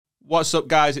What's up,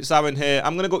 guys? It's Aaron here.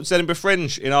 I'm going to go up to Edinburgh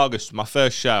Fringe in August, my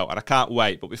first show, and I can't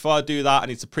wait. But before I do that, I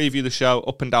need to preview the show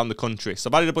up and down the country. So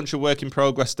I've added a bunch of work in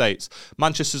progress dates.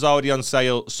 Manchester's already on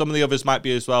sale. Some of the others might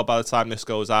be as well by the time this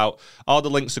goes out. All the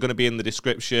links are going to be in the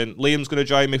description. Liam's going to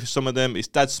join me for some of them. It's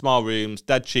dead small rooms,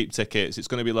 dead cheap tickets. It's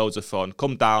going to be loads of fun.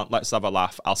 Come down, let's have a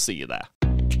laugh. I'll see you there.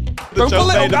 Don't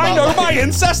belittle guy, know my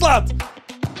incest, lad!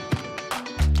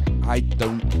 I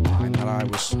don't mind that I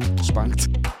was spanked.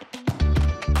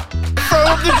 Throw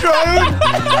up the drone!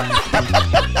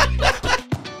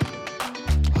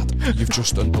 Lad, you've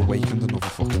just awakened another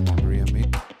fucking memory of me.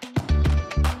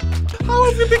 How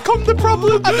have you become the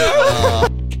problem?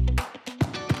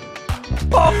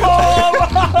 Oh,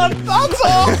 man, that's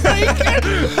all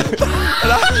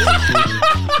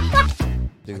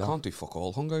I can't do fuck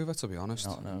all hungover, to be honest.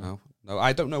 No.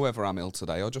 I don't know whether I'm ill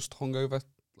today or just hungover.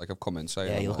 Like, I've come in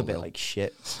saying... Yeah, you look a bit like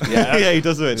shit. Yeah, he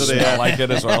does it, doesn't he? I like it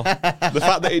as well. The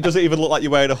fact that it doesn't even look like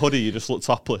you're wearing a hoodie, you just look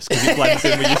topless because it blends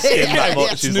in with your skin that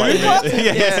much. He's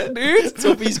like, Dude,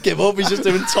 Tuppy's give up. He's just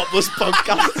doing topless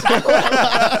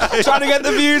podcasts. Trying to get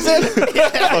the views in.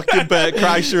 Fucking Bert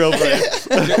Kreischer over it.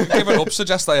 Give it up,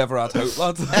 suggest I ever had hope,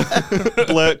 lad.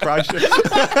 Blurt Kreischer.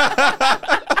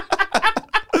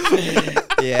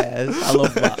 Yes, I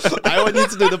love that. I want you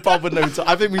to do the pod with no top.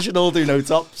 I think we should all do no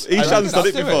tops. Ishan's done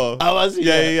it before. Oh, has he?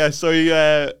 Yeah. So he,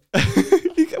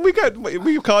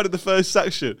 we recorded the first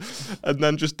section, and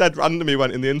then just dead randomly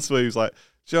went in the interview. He was like,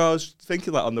 "Do you know, I was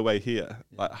thinking like on the way here,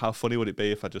 like how funny would it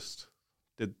be if I just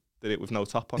did it with no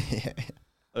top on?"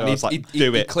 And I was like,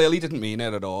 do it. He clearly didn't mean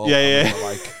it at all. Yeah.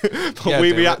 But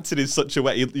we reacted in such a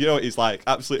way, you know, he's like,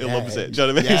 absolutely loves it. Do you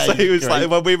know what I mean? Yeah, So he was great. like,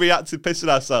 when we reacted pissing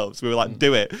ourselves, we were like,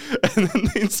 do it. And then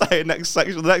the entire next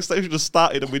section just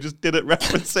started and we just didn't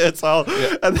reference it at all.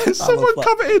 Yeah. And then someone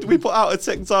commented, we put out a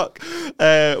TikTok,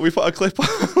 we put a clip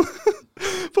on,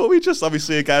 but we just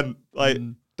obviously, again, like,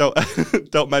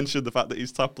 don't mention the fact that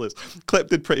he's topless. Clip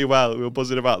did pretty well. We were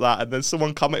buzzing about that. And then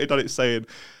someone commented on it saying,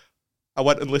 I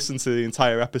went and listened to the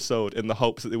entire episode in the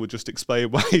hopes that they would just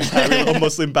explain why his hairy little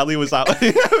Muslim belly was out. I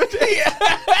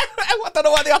don't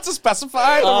know why they had to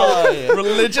specify the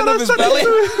religion of his belly.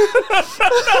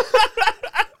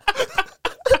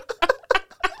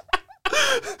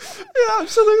 Yeah,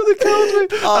 absolutely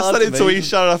killed me. I sent it to amazing.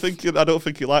 Ishan, and I don't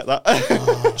think he liked that.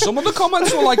 Some of the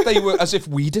comments were like they were as if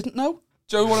we didn't know.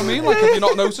 Do you know what I mean? Like, have you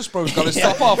not noticed, bro's got his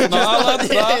top off?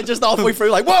 Just halfway through,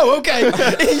 like, whoa, okay.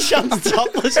 Ishan's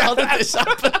topless. How did this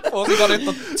happen?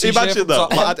 Imagine that.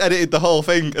 Like, I'd edited the whole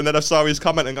thing, and then I saw his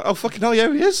comment and go, oh, fucking hell,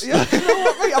 yeah, he is. Yeah, you know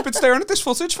what, mate? I've been staring at this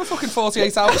footage for fucking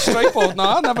 48 hours straight, but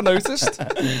I never noticed.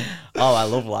 Oh, I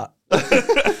love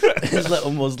that. His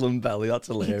little Muslim belly, that's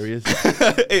hilarious.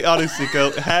 It honestly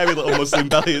killed. Hairy little Muslim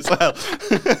belly as well.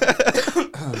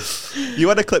 You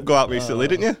had a clip go out recently,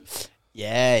 didn't you?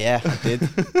 Yeah, I did.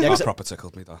 That proper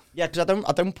tickled me, though. Yeah, because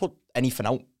I don't put anything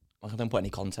out. Like, I don't put any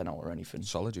content out or anything.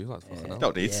 Solid, you lad.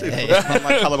 Don't need to. Yeah. Not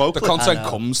like Callum Oakley. The content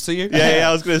comes to you. Yeah,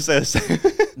 I was going to say.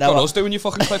 Got us doing your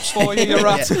fucking clips for you, you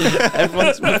rat.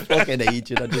 Everyone's my fucking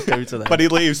agent. I just go to them. When he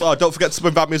leaves, don't forget to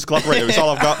swim back music collaborator. It's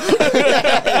all I've got.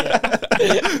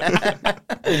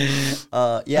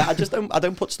 I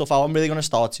don't put stuff out. I'm really going to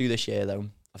start to this year, though.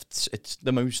 It's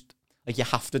the most... Like, you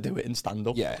have to do it in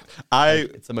stand-up. Yeah.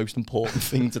 It's the most important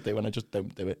thing to do, and I just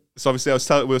don't do it. So obviously,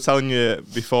 we were telling you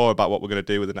before about what we're going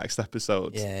to do with the next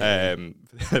episode, Yeah. the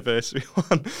anniversary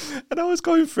one, and I was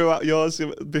going through yours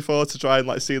before to try and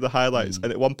like see the highlights.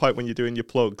 And at one point, when you're doing your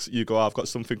plugs, you go, "I've got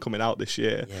something coming out this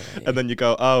year," and then you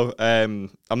go, "Oh, I'm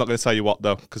not going to tell you what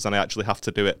though, because then I actually have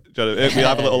to do it." Do you know what I mean? We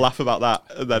have a little laugh about that,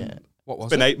 and then. Yeah. What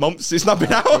was it's been 8 months. It's not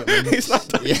been out. It's not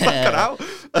gone out.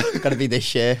 It's got to be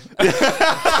this year.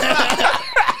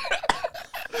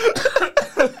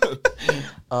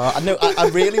 I know.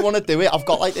 I really want to do it. I've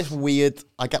got like this weird.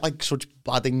 I get like such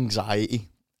bad anxiety,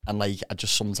 and like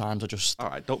sometimes I just. All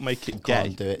right, don't make it gay.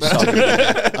 Can't do it. Sorry.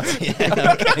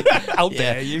 Okay. How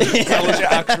dare you tell us your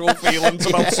actual feelings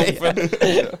about something?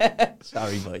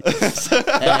 Sorry, mate.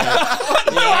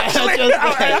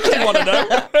 I actually want to know.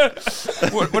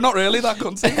 We're not really that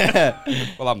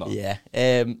cunty. Well, I'm not. Yeah.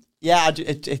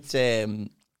 It's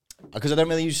because I don't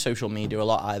really use social media a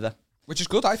lot either. Which is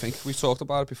good, I think. We've talked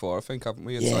about it before, I think, haven't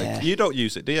we? It's like you don't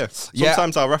use it, do you?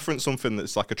 Sometimes I'll reference something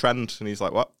that's like a trend, and he's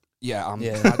like, "What?" Yeah,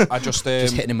 I just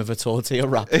hitting him with a tortilla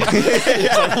wrap. Why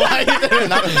are you doing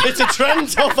that? It's a trend,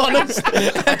 to be honest. I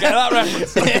get that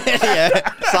reference.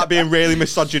 It's like being really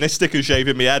misogynistic and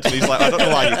shaving my head, and he's like, "I don't know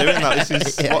why you're doing that.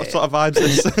 This is what sort of vibes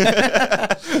is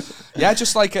this?" Yeah,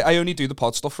 just like I only do the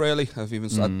pod stuff really. I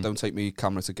don't take me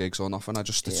camera to gigs or nothing.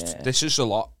 This is a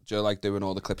lot. Do you like doing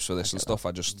all the clips for this and stuff?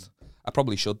 I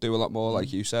probably should do a lot more,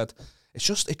 like you said.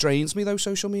 it drains me though.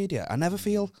 Social media, I never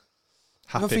feel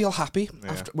happy. Yeah.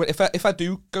 After, if I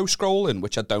do go scrolling,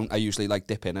 which I don't, I usually like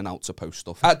dip in and out to post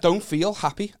stuff. I don't feel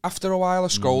happy after a while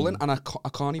of scrolling, and I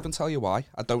can't even tell you why.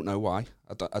 I don't know why.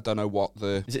 I don't know what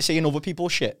the... Is it seeing other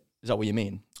people's shit? Is that what you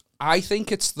mean? I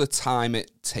think it's the time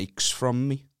it takes from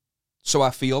me. So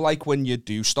I feel like when you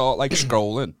do start like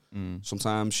scrolling,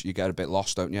 sometimes you get a bit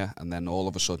lost, don't you? And then all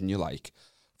of a sudden you're like,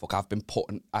 fuck, I've been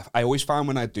putting... I always find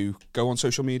when I do go on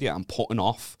social media, I'm putting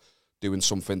off doing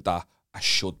something that I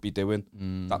should be doing,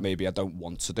 that maybe I don't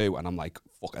want to do. And I'm like,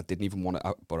 fuck, I didn't even want it,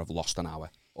 but I've lost an hour.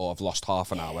 Or I've lost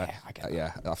half an hour. I get that.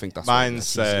 Yeah, I think that's...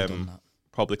 Mine's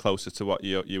probably closer to what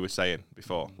you were saying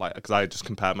before. Like, because I just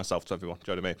compare myself to everyone.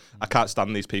 Do you know what I mean? I can't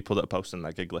stand these people that are posting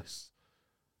their gig lists.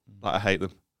 Like, I hate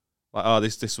them. Like, oh,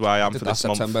 this is where I am for this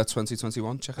month. September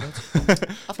 2021. Check it out.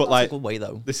 But like, a good way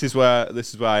though. This is where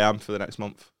I am for the next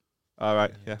month. All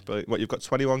right, yeah. But what, you've got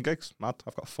 21 gigs? Mad.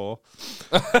 I've got 4.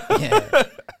 Yeah.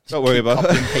 Don't worry about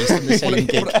it. Pasting the same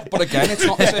gig. But again, it's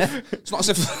not as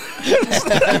if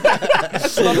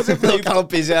Look how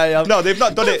busy I am. No, they've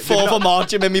not done it. 4th of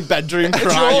March, I'm in my bedroom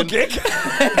crying. It's your gig.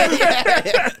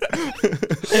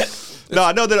 No,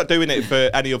 I know they're not doing it for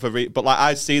any other reason, but like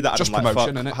I see that Just and I'm like,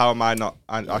 promotion, fuck, innit? how am I not?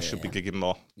 I should be gigging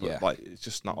more. But Yeah. like, it's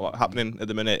just not a lot happening at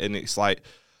the minute, and it's like,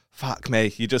 fuck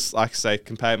me. You just, like I say,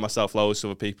 comparing myself loads to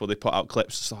other people. They put out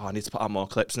clips, so I need to put out more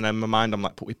clips, and then in my mind, I'm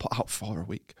like, but we put out 4 a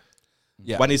week.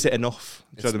 Yeah. When is it enough?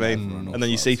 Do you know what I mean? never enough, And then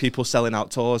you see lads. people selling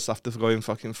out tours after going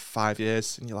fucking 5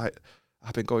 years, and you're like,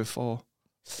 I've been going 4.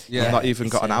 Yeah. I've not even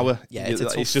got an hour. Yeah,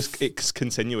 it's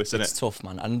continuous, isn't It's it? tough,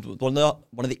 man. And one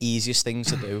of the easiest things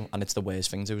to do, and it's the worst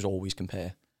thing to do, is always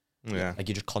compare. Yeah. Like,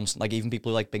 you just constant, like, even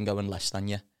people who like been going less than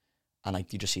you, and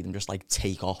like you just see them just like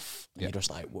take off, and you're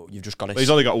just like, well, you've just got to. He's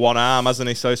only got one arm, hasn't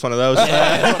he? So it's one of those.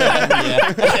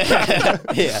 Yeah.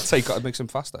 Take it makes him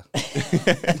faster.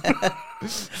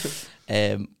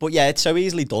 But yeah, it's so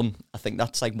easily done. I think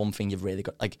that's like one thing you've really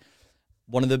got. Like,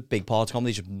 one of the big parts of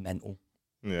comedy is just mental.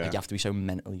 Yeah. Like, you have to be so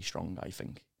mentally strong, I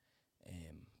think.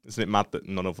 Isn't it mad that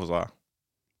none of us are?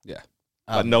 Yeah.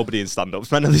 Like, nobody in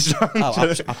stand-up's mentally strong.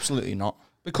 Absolutely not.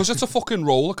 Because it's a fucking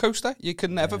roller coaster. You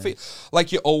can never be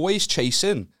like, you're always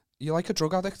chasing. You're like a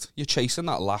drug addict. You're chasing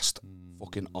that last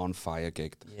fucking on fire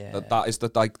gig. Yeah. That is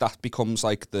the like that becomes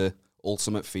like the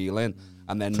ultimate feeling,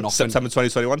 and then nothing. September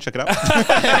 2021, check it out.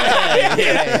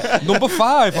 Yeah. Number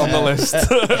 5 on the list.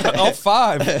 Of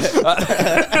 5.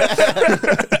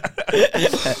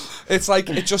 It's like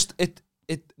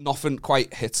it nothing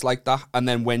quite hits like that, and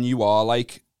then when you are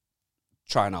like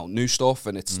trying out new stuff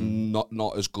and it's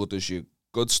not as good as your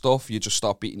good stuff, you just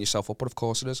start beating yourself up. But of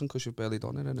course it isn't, because you've barely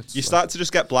done it, and it's You start to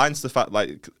just get blind to the fact,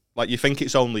 like you think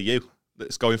it's only you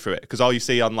that's going through it, because all you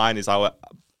see online is how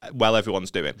well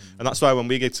everyone's doing. And that's why when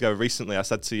we get together recently, I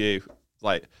said to you,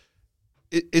 like,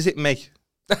 is it me?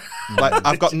 Like,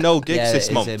 I've got no gigs this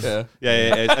month.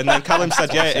 Yeah. And then Callum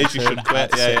said, yeah, it is, you should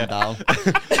quit. Yeah.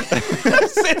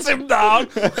 Sit him down.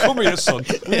 Come here, son.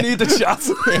 We need a chat.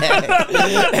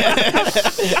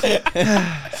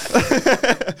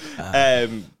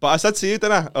 But I said to you,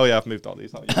 didn't I? Oh yeah, I've moved all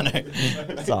these. But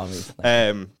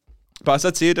I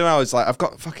said to you, didn't I? I was like, I've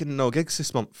got fucking no gigs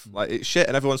this month. Like, it's shit,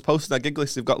 and everyone's posting their gig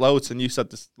list. They've got loads, and you said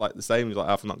this, like the same. You're like,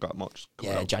 I've not got much.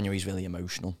 January's really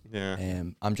emotional. Yeah.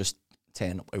 I'm just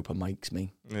turning up open mics,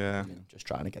 me. Yeah. Just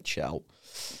trying to get shit out.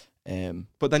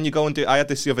 But then you go and do. I had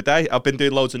this the other day. I've been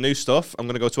doing loads of new stuff. I'm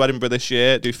going to go to Edinburgh this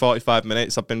year, do 45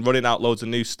 minutes. I've been running out loads of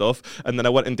new stuff, and then I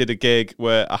went and did a gig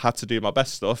where I had to do my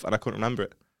best stuff, and I couldn't remember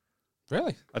it.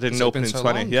 Really? I did an opening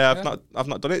 20. Yeah, I've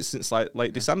not done it since like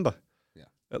late December.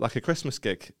 At like a Christmas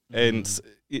gig, and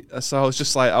so I was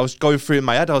just like, I was going through in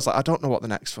my head. I was like, I don't know what the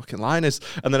next fucking line is,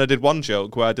 and then I did one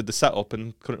joke where I did the setup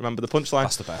and couldn't remember the punchline.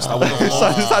 That's the best. I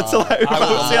just had to like,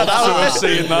 I was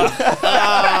seeing that.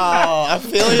 Oh, I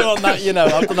feel you on that. You know,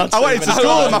 I've done that. I went into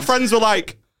school and my friends were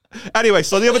like, anyway.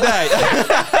 So the other day,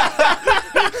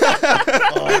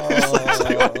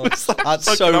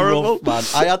 that's so horrible. rough, man.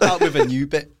 I had that with a new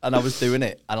bit, and I was doing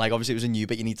it, and like obviously it was a new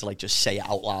bit. You need to like just say it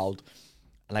out loud.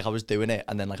 And like I was doing it,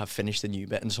 and then like I finished the new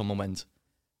bit, and someone went,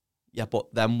 "Yeah, but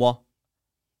then what?"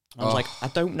 I was like, "I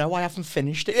don't know. I haven't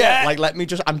finished it yet. Like,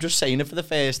 I'm just saying it for the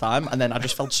first time." And then I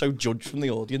just felt so judged from the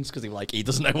audience because they were like, "He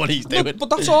doesn't know what he's doing." But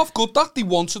that's half good. That they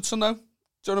wanted to know. Do you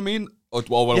know what I mean? Or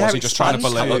was he just trying to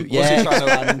belittle?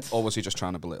 Or was he just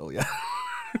trying to belittle? Yeah.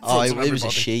 Oh, it was a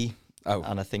she. Oh,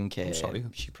 and I think I'm sorry.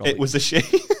 she probably. it was a she.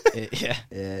 Yeah.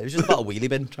 It was just about a wheelie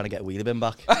bin, trying to get a wheelie bin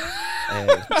back.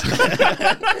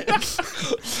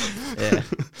 Yeah.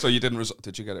 So you didn't?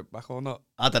 Did you get it back or not?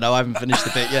 I don't know. I haven't finished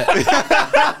the bit yet.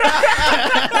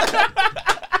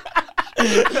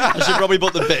 I should probably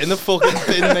put the bit in the fucking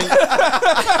bin,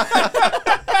 mate.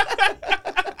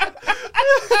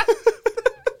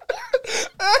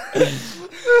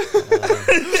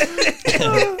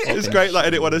 It's great,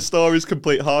 like, when a story's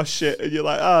complete horse shit, and you're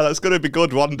like, oh, that's going to be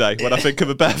good one day when I think of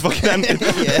a better fucking ending.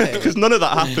 Because none of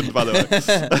that happened, by the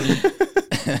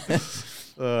way.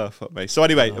 Oh, fuck me. So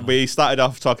anyway, we started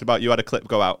off talking about you had a clip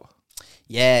go out.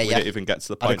 Yeah, We didn't even get to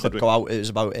the I had a point, clip did go we? out. It was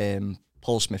about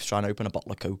Paul Smith trying to open a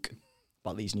bottle of Coke,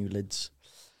 about these new lids.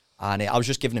 And I was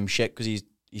just giving him shit because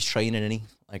he's training, isn't he?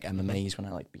 Like MMA, he's going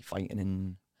to like be fighting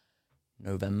in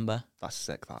November, That's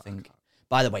sick, that. I think.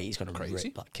 By the way, he's going to Crazy.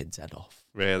 rip that kid's head off.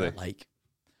 Really? Like,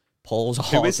 Paul's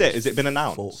Who is it? Has it been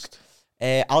announced?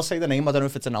 I'll say the name. I don't know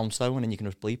if it's announced though, and then you can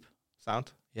just bleep.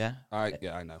 Sound? Yeah.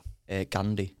 Yeah, I know.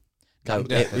 Gandhi. No,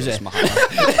 Yeah, it was it's it. my-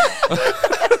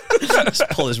 Just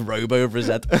pull his robe over his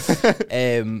head. It's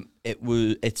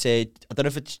a. I don't know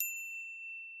if it's.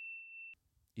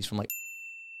 He's from like.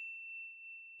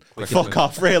 Fuck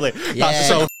off, really? Yeah. That's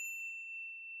so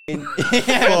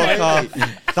fuck off.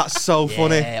 That's so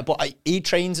funny. Yeah, but he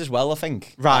trains as well, I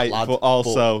think. Right, that lad, but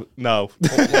also, no.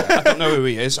 I don't know who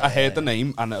he is. I heard the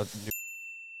name, and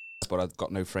but I've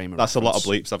got no frame of That's a lot of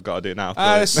reference. bleeps I've got to do now.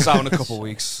 This is out in a couple of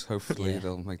weeks. Hopefully,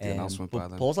 they'll make the announcement but by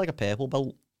then. Paul's like a purple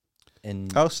belt in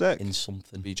Oh, sick. in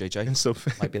something. BJJ.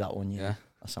 Something. Might be that one, yeah. Yeah.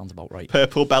 That sounds about right.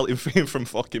 Purple belt in from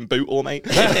fucking Bootle, mate.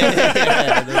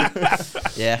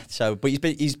 Yeah, so but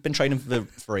he's been training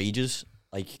for ages,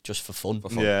 like just for fun.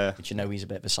 Yeah. But you know he's a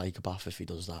bit of a psychopath if he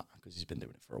does that because he's been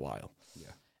doing it for a while.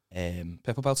 Yeah.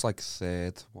 Purple belt's like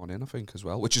third one in, I think, as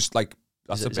well, which is like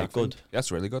that's Is a it big thing. good? Yeah,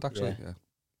 it's really good actually. Yeah. Yeah.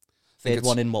 Third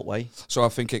one in what way? So I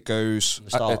think it goes. From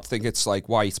the I start? think it's like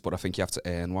white, but I think you have to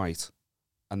earn white,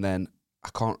 and then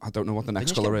I don't know what the next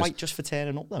Didn't you colour get is. white just for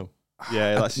turning up though?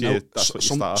 Yeah, that's No, you. That's what you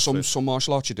some start off some with. some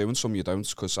martial arts you do and some you don't,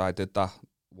 because I did that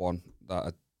one that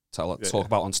I talk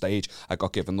about on stage. I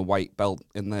got given the white belt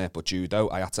in there, but judo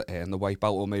I had to earn the white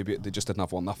belt, or maybe they just didn't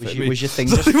have one that fit me. Was your thing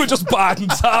So just they were just biding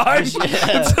time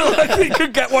until like, they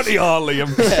could get one of your Liam.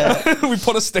 We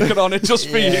put a sticker on it just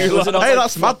for you. Was it not Hey, like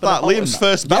that's mad. flapping That about Liam's and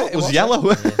first belt it was was, yellow.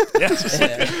 Yeah.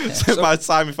 So by the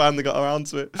time we finally got around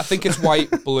to it. I think it's white,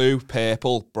 blue,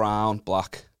 purple, brown,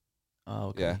 black. Oh,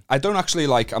 okay. Yeah, I don't actually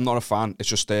like. I'm not a fan. It's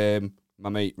just my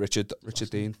mate Richard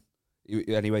Dean.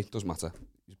 Anyway, doesn't matter.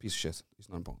 He's a piece of shit. He's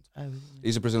not important.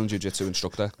 He's a Brazilian Jiu-Jitsu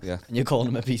instructor. Yeah, And you're calling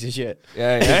him a piece of shit.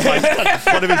 yeah.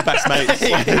 One of his best mates.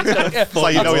 It's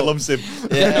like you know he loves him.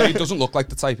 No, he doesn't look like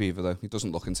the type either, though. He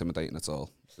doesn't look intimidating at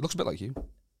all. He looks a bit like you.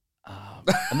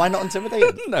 Am I not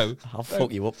intimidated? No. I'll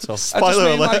fuck you up, tough.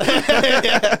 Spoiler alert.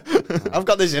 I've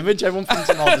got this image. Everyone thinks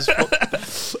I'm all this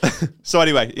fuck. So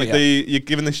anyway, But yeah. you're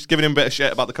giving him a bit of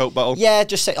shit about the Coke bottle. Yeah,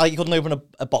 just say like you couldn't open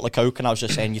a bottle of Coke, and I was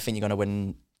just saying you think you're gonna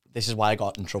win. This is why I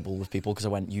got in trouble with people because I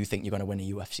went, you think you're gonna win a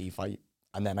UFC fight,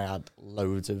 and then I had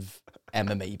loads of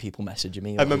MMA people messaging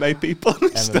me. Like, MMA people.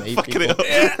 Still MMA fucking people.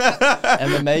 it up.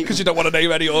 MMA Because you don't want to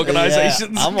name any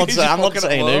organisations. Yeah, I'm not, in case you I'm not fucking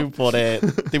saying them who, up.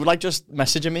 but they were like just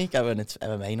messaging me going, it's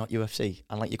MMA, not UFC.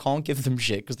 And like, you can't give them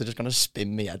shit because they're just going to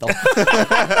spin me head off.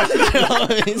 You know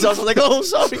what I mean? So I was like, oh,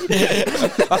 sorry.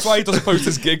 That's why he doesn't post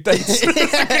his gig dates. In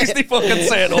case they fucking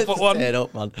turn up at one. Turn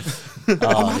up, man.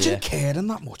 Oh, Imagine yeah. caring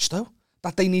that much, though.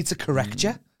 That they need to correct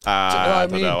you. I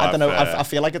mean? don't know. I don't know. I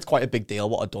feel like it's quite a big deal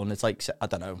what I've done. It's like, I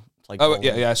don't know. It's like, Oh,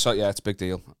 yeah. So, yeah, it's a big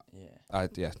deal. Yeah. I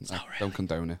don't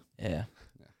condone it. Yeah.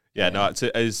 Yeah, no. As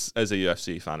a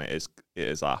UFC fan, it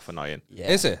is half annoying. Yeah.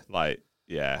 Is it? Like,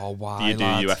 yeah. Oh, why, Do you do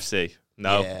lad? UFC?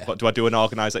 No. Yeah. But do I do an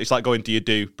organisation? It's like going, do you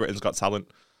do Britain's Got Talent?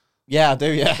 Yeah, I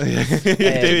do, yeah. You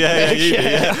do, yeah. You do,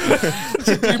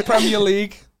 yeah. Do Premier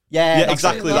League. Yeah, Yeah, that's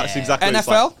exactly. it, That's yeah. exactly. what it's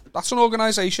like. NFL. That's an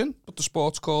organisation, but the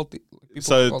sport's called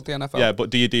called the NFL. Yeah, but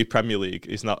do you do Premier League?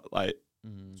 It's not like.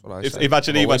 That's what I If, say.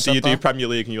 imagine I've he always went, do you said do that. Premier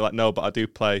League? And you're like, no, but I do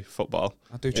play football.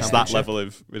 I do It's that championship. level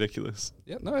of ridiculous.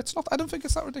 Yeah, no, it's not. I don't think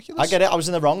it's that ridiculous. I get it. I was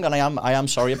in the wrong, and I am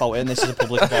sorry about it. And this is a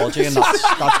public apology, and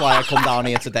that's why I come down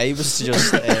here today was to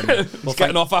just well,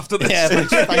 Getting off after this. Yeah,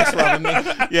 thanks for having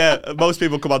me. Yeah, most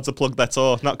people come on to plug their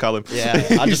tour, not Callum. Yeah,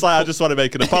 I just want to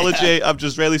make an apology. I'm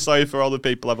just really sorry for all the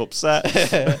people I've upset.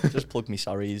 Just plug me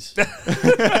sorries.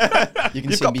 You can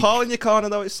You've see got me. Paul in your corner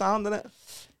though. It's sound, isn't it?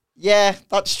 Yeah,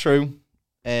 that's true.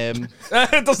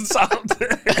 It doesn't sound.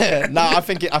 No, I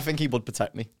think he would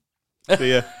protect me. Do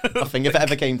you? I think if it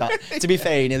ever came down. To be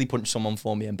fair, he nearly punched someone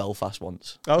for me in Belfast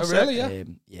once. Oh, really? sick.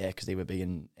 Yeah. Yeah, because they were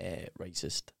being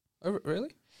racist. Oh,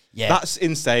 really? Yeah, That's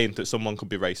insane that someone could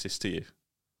be racist to you.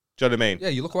 Do you know what I mean? Yeah,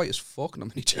 you look white as fuck. And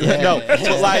I'm Yeah. No,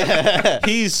 but like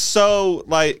he's so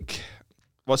like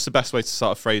what's the best way to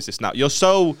sort of phrase this now? You're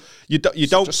so you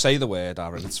don't just say the word,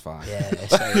 Aaron. It's fine. Yeah,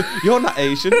 so, you're not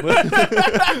Asian.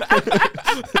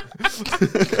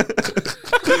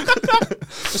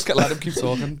 Just let him keep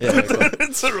talking.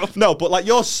 No, but like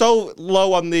you're so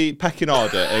low on the pecking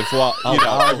order of what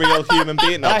a real human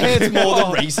being. I heard it's more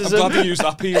than racism. I'm glad you used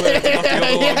that P word. Not the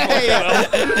other one.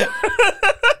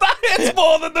 It's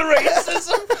more than the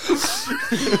racism.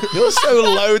 You're so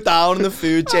low down in the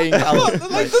food chain, Callum.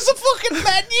 Like, there's a fucking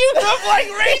menu of like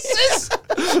races,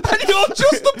 and you're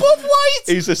just above white.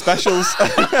 He's the specials.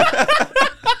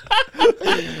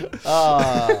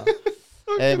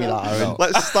 Hear me that, Aaron.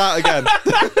 Let's start again.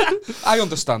 I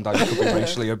understand how you could be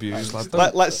racially abused,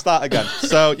 lad. Let's start again.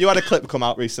 So you had a clip come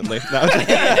out recently. No,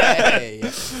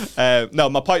 no,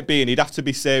 my point being, he'd have to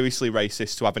be seriously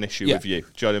racist to have an issue with you.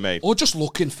 Do you know what I mean? Or just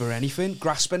looking for anything,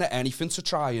 grasping at anything to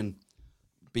try and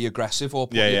be aggressive or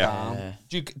put you down.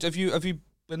 Have you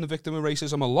been the victim of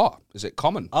racism a lot? Is it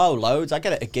common? Oh, loads. I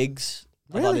get it at gigs.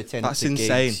 Really? That's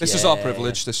insane. Gigs. This is our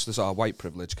privilege. This is our white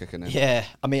privilege kicking in. Yeah,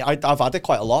 I mean, I've had it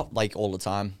quite a lot, like all the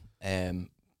time.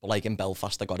 But like in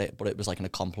Belfast, I got it, but it was like in a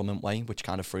compliment way, which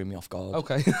kind of threw me off guard.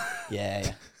 Okay.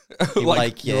 Yeah.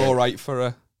 Like you're all right for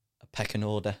a pecking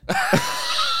order.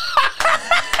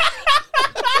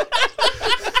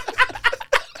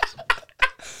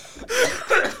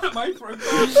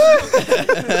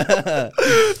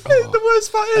 The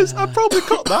worst part is, I probably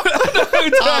cut that.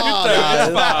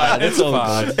 It's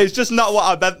all good. It's just not what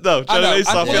I meant, though. Do you know what I mean?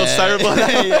 So I feel terrible.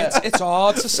 It's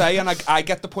hard to say, and I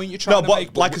get the point you're trying to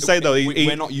make. Like I say, though,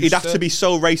 we're not used he'd have to be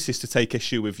so racist to take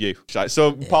issue with you.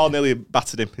 So Paul nearly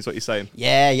battered him, is what you're saying.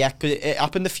 Yeah, because it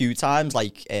happened a few times.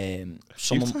 Like,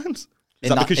 someone. Few times? Is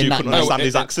that because you couldn't understand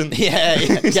his accent? Yeah.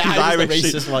 He's Irish.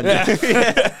 the racist one.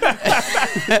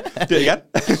 Do it again.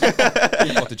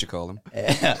 What did you call him?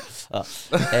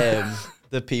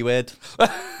 The P word.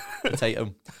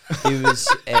 Potato. He was.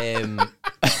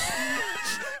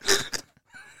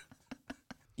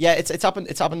 Yeah, it's happened.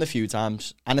 It's happened a few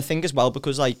times, and I think as well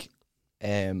because like,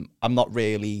 I'm not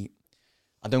really.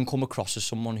 I don't come across as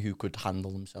someone who could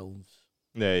handle themselves.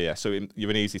 Yeah. So you're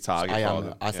an easy target.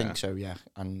 I think so. Yeah,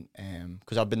 and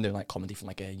because I've been doing like comedy from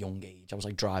like a young age. I was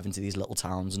like driving to these little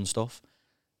towns and stuff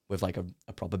with like a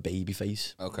proper baby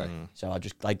face. Okay. So I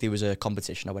just like there was a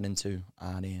competition I went into,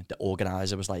 and the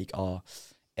organizer was like, "Oh,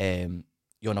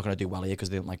 you're not gonna do well here because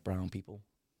they don't like brown people."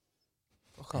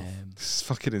 Fuck off. It's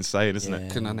fucking insane, isn't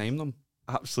it? Can I name them?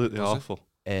 Absolutely awful.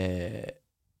 They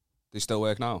still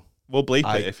work now? We'll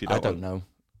bleep it if you don't. I don't know.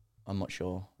 I'm not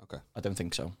sure. Okay. I don't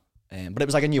think so. But it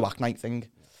was like a new act night thing.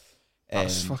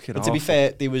 That's fucking awful. To be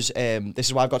fair, there was this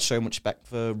is why I've got so much respect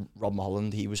for Rob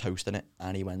Mulholland. He was hosting it,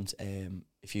 and he went,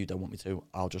 "If you don't want me to,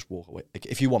 I'll just walk away. Like,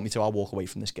 if you want me to, I'll walk away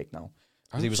from this gig now."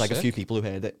 Because he was like a few people who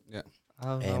heard it. Yeah.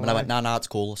 And I went, nah, it's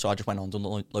cool. So I just went on, done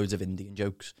loads of Indian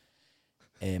jokes.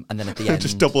 And then at the end,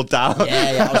 just doubled down.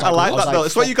 Yeah. I like that though.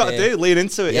 It's what you got to do. Lean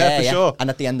into it. Yeah, for sure. And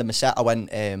at the end of my set, I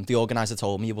went. The organizer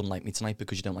told me you wouldn't like me tonight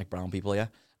because you don't like brown people, yeah.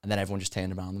 And then everyone just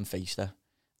turned around and faced her.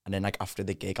 And then like after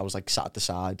the gig, I was like sat at the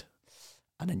side,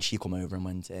 and then she come over and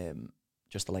went,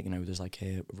 just to let you know, there's like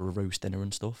a roast dinner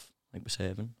and stuff like we're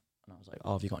serving. And I was like,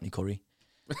 oh, have you got any curry?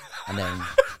 And then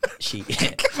she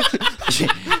didn't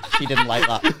like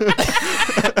that.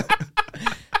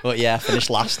 But yeah, I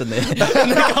finished last in the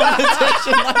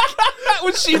competition. Like,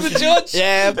 was she the judge?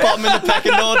 Yeah, bottom in the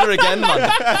pecking order again,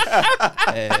 man.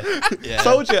 Yeah.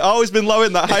 Told you, always been low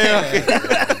in that hierarchy.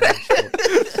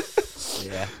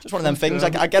 Yeah, just one of them things.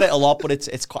 I get it a lot, but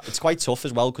it's quite tough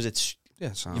as well because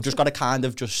you've just got to kind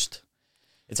of just.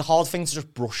 It's a hard thing to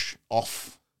just brush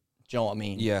off. Do you know what I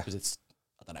mean? Yeah. Because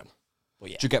I don't know. But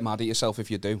yeah. Do you get mad at yourself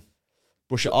if you do?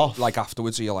 Brush it off. Like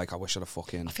afterwards, you're like, I wish I'd have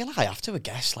fucking. I feel like I have to, I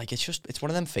guess. Like it's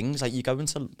one of them things. Like you go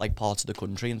into like parts of the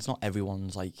country, and it's not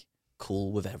everyone's like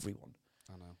cool with everyone.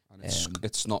 I know, and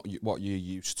it's not what you're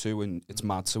used to, and it's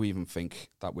mad to even think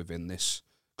that within this.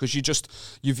 Because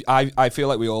I feel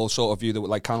like we all sort of view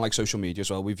like kind of like social media as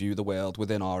well. We view the world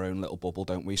within our own little bubble,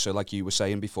 don't we? So like you were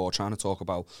saying before, trying to talk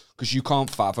about because you can't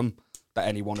fathom that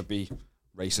anyone would be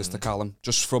racist to Callum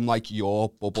just from like your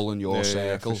bubble and your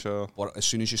circle. Yeah, for sure. But as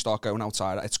soon as you start going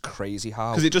outside, it's crazy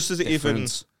how because it just doesn't even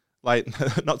like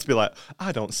not to be like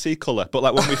I don't see colour, but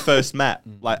like when we first met,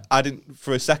 like I didn't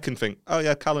for a second think, oh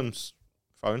yeah, Callum's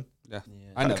foreign. Yeah.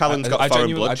 And Callum's got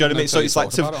foreign blood. Do you know what I mean? So it's like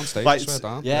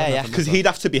because he'd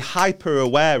have to be hyper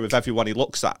aware of everyone he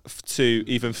looks at to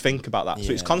even think about that.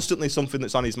 So it's constantly something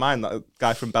that's on his mind. That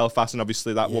guy from Belfast and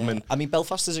obviously that woman. I mean,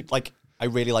 Belfast is like I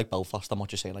really like Belfast. I'm not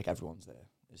just saying like everyone's there.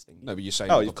 No, but you're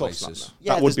saying of course places.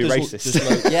 Yeah, that would be racist.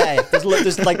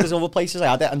 There's other places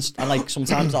I had it, and like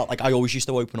sometimes I always used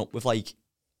to open up with like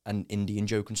an Indian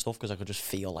joke and stuff, because I could just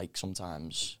feel like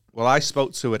sometimes. Well, I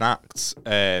spoke to an act,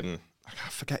 I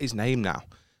forget his name now,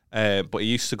 but he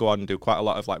used to go on and do quite a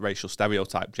lot of like racial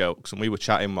stereotype jokes, and we were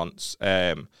chatting once,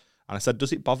 and I said,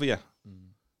 does it bother you?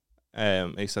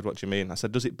 He said, what do you mean? I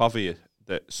said, does it bother you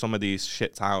that some of these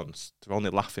shit towns, they're only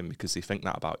laughing because they think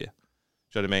that about you?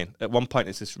 Do you know what I mean? At one point,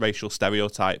 it's this racial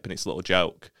stereotype and it's a little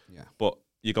joke. Yeah. But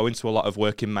you go into a lot of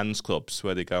working men's clubs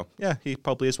where they go, yeah, he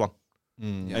probably is one.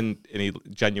 Yeah. And he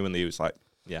genuinely was like,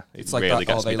 yeah, it like really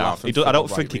that, gets me down. I don't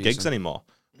think he gigs anymore,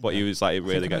 but he was like, it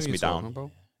really gets me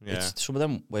down. Yeah. It's some of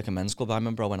them working men's club. I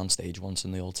remember I went on stage once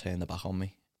and they all turned their back on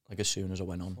me, like as soon as I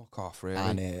went on. Fuck off, really?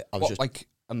 And I was just like,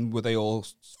 and were they all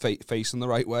facing the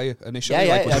right way initially?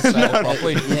 Yeah, like, was it set up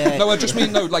properly? Yeah. No, I just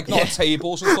mean not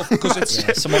tables and stuff, because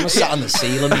it's someone was sat on the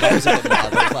ceiling. That was a bit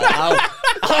mad. I was like,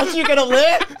 how do you get up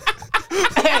there?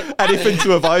 Anything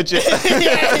to avoid you.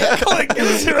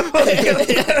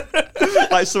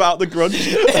 Like some out the grunge.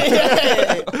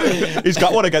 He's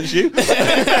got one against you.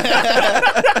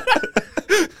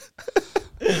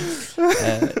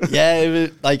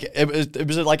 It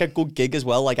was like a good gig as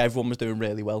well. Like everyone was doing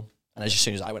really well, and as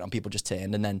soon as I went on, people just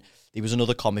turned. And then there was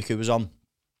another comic who was on,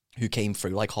 who came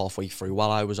through like halfway through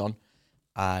while I was on,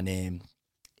 and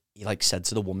he like said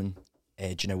to the woman,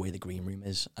 "Do you know where the green room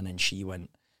is?" And then she went,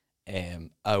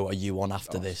 "Oh, are you on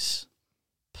after this?"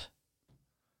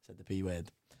 Said the P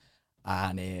word,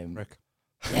 and Rick.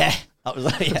 Yeah, that was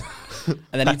like, yeah.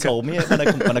 And then he told me it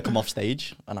when I come off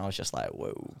stage, and I was just like,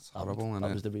 "Whoa, that's horrible."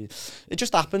 That was the. It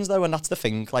just happens though, and that's the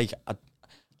thing. Like,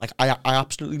 I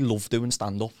absolutely love doing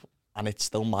stand up, and it's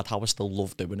still mad how I still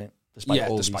love doing it, despite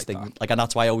all these things. Like, and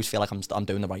that's why I always feel like I'm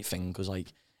doing the right thing, because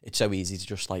like it's so easy to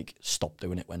just like stop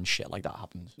doing it when shit like that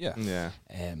happens. Yeah, yeah.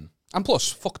 And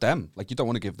plus, fuck them. Like, you don't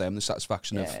want to give them the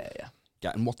satisfaction of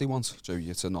getting what they want, so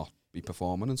you to not be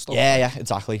performing and stuff. Yeah,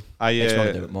 exactly. Makes me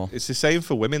want to do it more. It's the same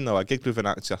for women though. I gigged with an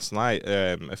actress last night,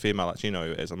 a female actor, you know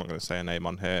who it is. I'm not going to say her name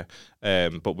on here,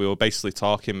 but we were basically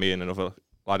talking, me and another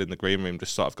lad in the green room,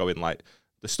 just sort of going like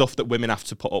the stuff that women have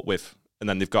to put up with. And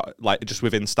then they've got, like, just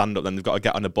within stand-up, then they've got to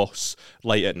get on a bus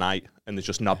late at night, and there's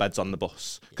just knobheads on the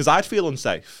bus. Because I'd feel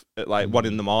unsafe at, like, 1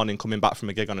 a.m, coming back from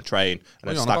a gig on a train.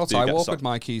 And I walk with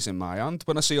my keys in my hand.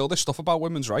 When I see all this stuff about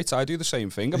women's rights, I do the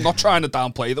same thing. I'm not trying to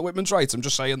downplay the women's rights. I'm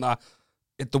just saying that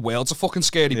the world's a fucking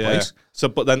scary place. So,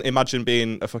 but then imagine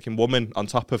being a fucking woman on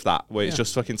top of that, where it's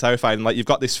just fucking terrifying. Like, you've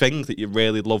got this thing that you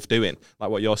really love doing, like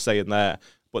what you're saying there.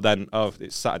 But then,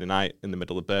 it's Saturday night in the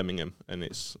middle of Birmingham, and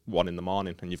it's 1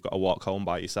 a.m, and you've got to walk home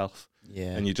by yourself.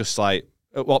 Yeah. And you're just like,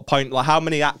 at what point, like, how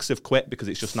many acts have quit because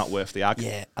it's just not worth the ag?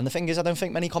 Yeah. And the thing is, I don't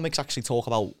think many comics actually talk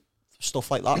about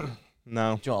stuff like that.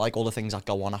 No. Do you know, like all the things that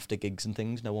go on after gigs and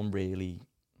things, no one really,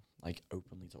 like,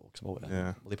 openly talks about it. Yeah.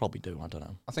 Well, they probably do, I don't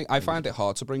know. I find it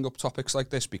hard to bring up topics like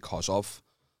this because of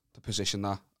the position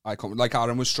that I come. Like,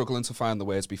 Aaron was struggling to find the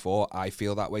words before. I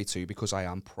feel that way too, because I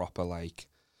am proper, like,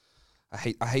 I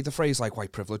hate the phrase like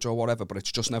white privilege or whatever, but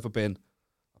it's just never been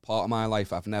a part of my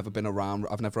life. I've never been around.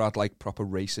 I've never had like proper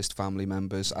racist family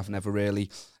members. I've never really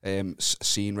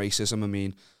seen racism. I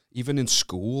mean, even in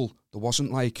school, there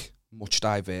wasn't like much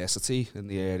diversity in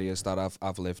the areas that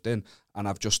I've lived in, and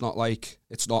I've just not like,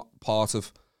 it's not part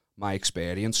of my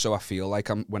experience. So I feel like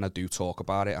when I do talk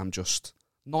about it, I'm just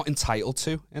not entitled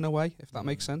to, in a way, if that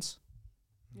makes sense.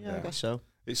 Yeah, I guess so.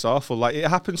 It's awful. Like, it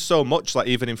happens so much, like,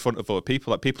 even in front of other people.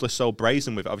 Like, people are so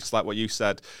brazen with it. Obviously, like what you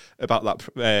said about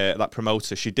that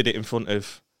promoter, she did it in front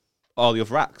of all the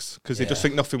other acts because they just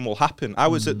think nothing will happen. I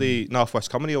was at the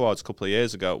Northwest Comedy Awards a couple of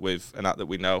years ago with an act that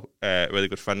we know, a really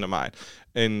good friend of mine,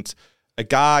 and a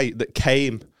guy that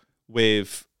came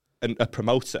with a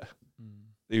promoter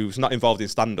who was not involved in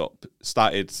stand-up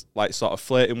started like sort of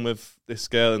flirting with this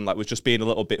girl and like was just being a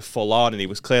little bit full on, and he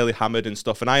was clearly hammered and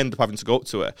stuff, and I ended up having to go up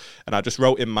to her and I just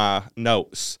wrote in my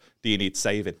notes, "Do you need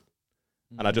saving?"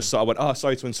 And I just sort of went, "Oh,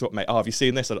 sorry to interrupt, mate. Oh, have you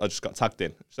seen this?" I just got tagged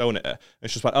in, showing it her. And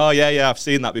she just went, "Oh, yeah, I've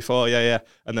seen that before, yeah."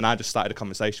 And then I just started a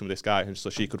conversation with this guy and so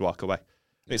she could walk away.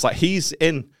 And it's like he's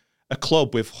in a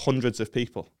club with hundreds of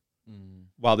people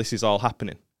while this is all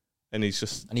happening. And he's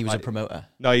just... And he was like, a promoter?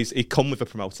 No, he come with a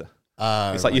promoter.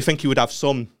 It's like you think he would have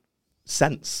some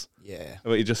sense. Yeah.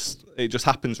 But it just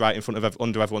happens right in front of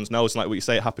under everyone's nose. And like what you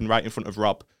say, it happened right in front of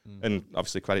Rob. And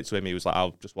obviously credit to him, he was like,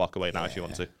 "I'll just walk away now if you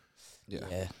want to."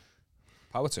 Yeah.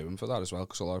 Power to him for that as well,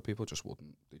 because a lot of people just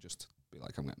wouldn't. They just be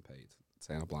like, "I'm getting paid."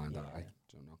 Turn a blind eye.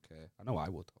 Do not care. I know I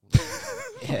would.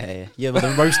 Yeah, but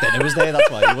the roast dinner was there, that's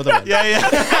why you would have. Yeah.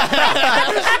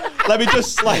 Let me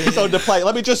just slide this on the plate.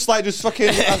 Let me just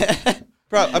fucking...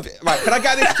 Bro, right, can I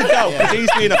get this to go? Because he's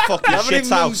being a fucking shit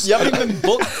house. You haven't even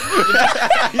booked.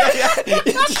 You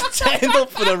just End up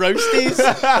for the roasties.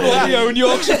 All your own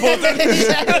Yorkshire pudding.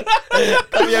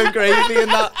 Have your own gravy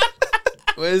and that.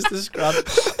 Where's the scrap?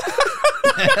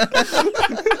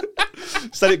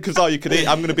 Said it because all you could eat.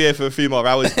 I'm going to be here for a few more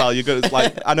hours, pal. You're going to,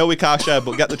 like, I know we can't share,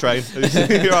 but get the train.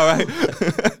 You're all right.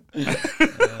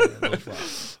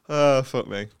 Oh, fuck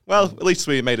me. Well, at least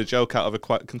we made a joke out of a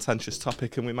quite contentious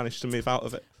topic and we managed to move out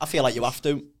of it. I feel like you have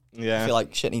to. Yeah. I feel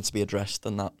like shit needs to be addressed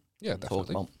and that. Yeah,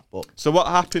 definitely. But so what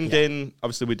happened in,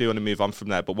 obviously we do want to move on from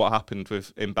there, but what happened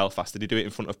in Belfast? Did you do it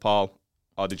in front of Paul?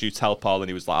 Or did you tell Paul and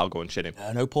he was like, I'll go and chin him?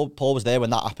 no, Paul was there when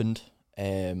that happened.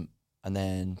 And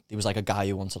then there was like a guy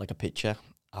who wanted like a picture.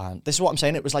 And this is what I'm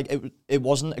saying. It was like, it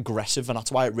wasn't aggressive, and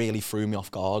that's why it really threw me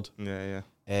off guard. Yeah.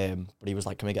 But he was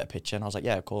like, can we get a picture? And I was like,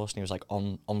 yeah, of course. And he was like,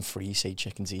 on free, say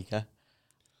chicken tikka.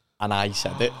 And I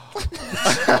said it.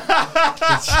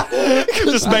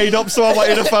 Just made up so I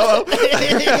wanted a photo.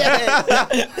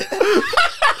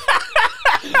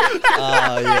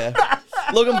 Yeah.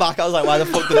 Looking back, I was like, why the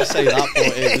fuck did I say that?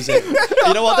 But it was it.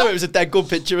 You know what though? It was a dead good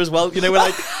picture as well. You know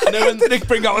when when Did it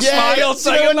bring out a smile? you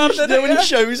know when he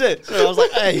shows it. So I was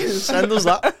like, hey, send us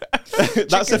that.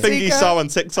 That's the thing he saw on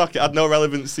TikTok. It had no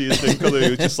relevance to his thing. He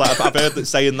was just like, I've heard that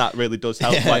saying that really does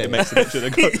help. Like, it makes a picture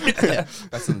good.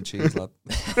 Better than cheese, lad.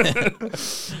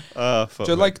 Fuck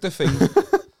Do you me. like the thing?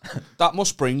 That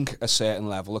must bring a certain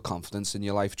level of confidence in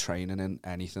your life, training and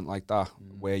anything like that,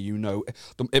 where you know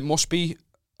it must be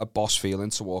a boss feeling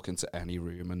to walk into any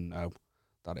room and know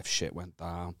that if shit went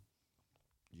down,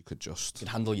 you could just... You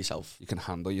can handle yourself. You can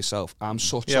handle yourself. I'm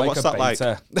such Yeah, like what's a that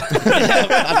beta.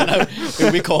 I don't know.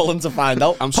 Who we calling to find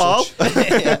out? I'm Paul?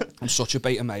 I'm such a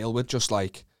beta male with just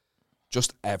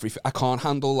everything. I can't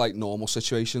handle like normal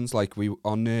situations. Like we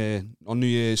on New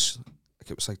Year's,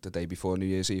 like it was like the day before New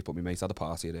Year's Eve, but my mate had a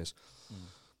party. It is.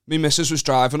 My missus was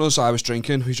driving us. I was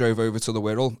drinking. We drove over to the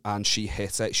Wirral, and she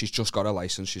hit it. She's just got a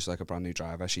license. She's like a brand new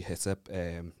driver. She hit a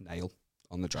nail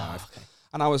on the drive. Okay.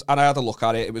 And I had a look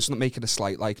at it. It was making a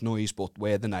slight like noise, but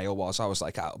where the nail was, I was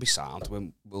like, it'll be sound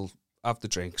when we'll have the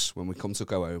drinks. When we come to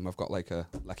go home, I've got like a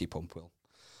lecky pump. We'll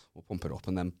pump it up,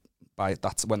 and then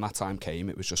when that time came,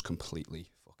 it was just completely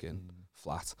fucking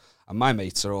flat. And my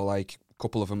mates are all like, a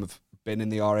couple of them have been in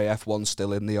the RAF, one's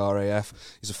still in the RAF.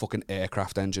 He's a fucking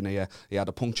aircraft engineer. He had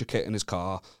a puncture kit in his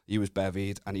car. He was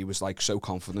bevied, and he was like so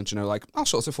confident, you know, like, I'll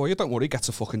sort it for you, don't worry. Gets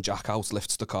a fucking jack out,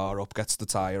 lifts the car up, gets the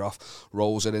tyre off,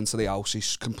 rolls it into the house.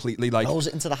 He's completely like... Rolls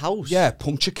it into the house? Yeah,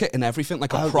 puncture kit and everything,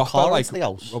 like a proper... the car like into the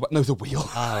house? No, the wheel.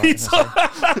 He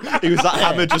was that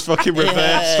hammer just fucking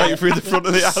reversed straight through the front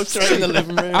of the house. Straight in the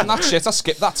living room. And that shit, I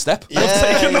skipped that step. Yeah,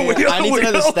 I'm taking the wheel. I need to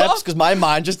know the steps because my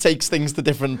mind just takes things to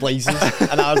different places.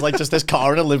 And I was like, just this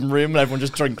car in a living room and everyone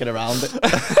just drinking around it.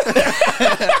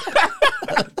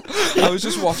 I was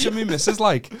just watching me missus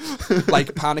like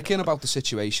panicking about the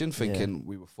situation, thinking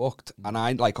we were fucked. And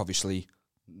I like obviously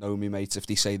know me mates. If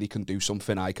they say they can do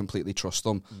something, I completely trust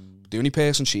them. The only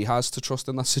person she has to trust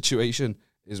in that situation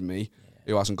is me,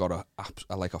 who hasn't got a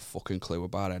fucking clue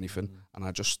about anything. And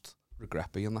I just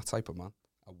regret being that type of man.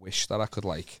 I wish that I could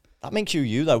like... That makes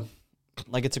you though.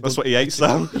 Like it's a That's good, what he hates,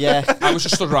 though. Yeah. I was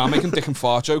just stood around making dick and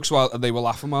fart jokes while they were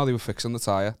laughing while they were fixing the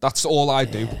tyre. That's all I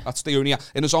do. That's the only...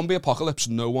 In a zombie apocalypse,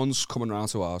 no one's coming around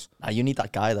to ours. Nah, you need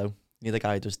that guy though. You need the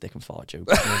guy who does dick and fart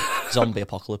jokes. Zombie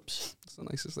apocalypse. It's the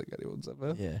nicest thing anyone's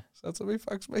ever said to me.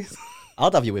 Thanks, mate.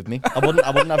 I'd have you with me. I wouldn't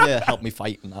have you help me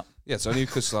fight in that. Yeah, it's only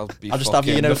because I'll be just have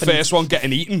you, you know, the first one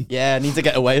getting eaten. Yeah, I need to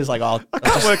get away. It's like, I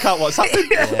can't work out what's happening.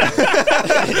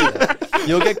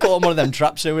 You'll get caught on one of them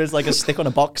traps where there's like a stick on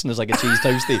a box and there's like a cheese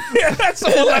toasty. Yeah,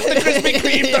 someone left the Krispy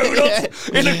Kreme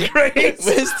donut in a crate.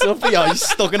 Where's Tuffy? Oh, he's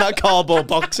stuck in that cardboard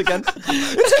box again.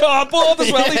 It's cardboard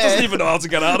as well. He doesn't even know how to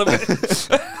get out of it.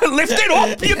 Lift it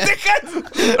up, you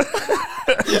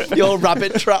dickhead. Your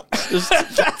rabbit traps. Just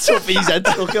Tuffy's head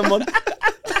stuck in one.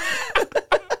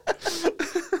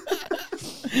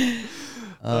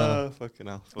 Fucking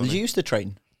hell. Did you used to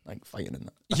train like fighting in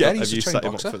that? Yeah, Have he's you a trained set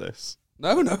him boxer. up for this?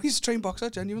 No, he's a trained boxer,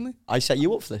 genuinely. I set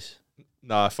you up for this.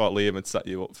 No, I thought Liam had set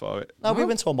you up for it. No, we've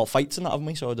been talking about fights and that, haven't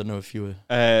we? So I don't know if you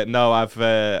were... No,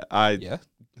 Yeah.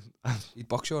 He'd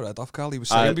box your head off, Carl. He was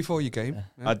saying before your game.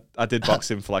 Yeah. I did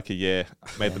box him for like a year.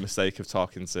 Made the mistake of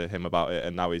talking to him about it,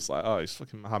 and now he's like, oh, he's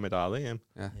fucking Muhammad Ali. Him.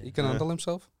 Yeah. He can handle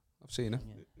himself. I've seen it.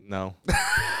 No.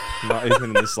 Not even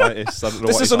in the slightest. I don't know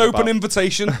This what is he's an on open about.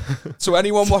 invitation to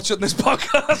anyone watching this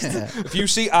podcast. If you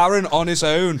see Aaron on his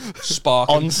own,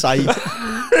 spark him. On site.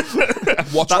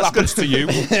 Watch what happens to you.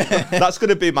 That's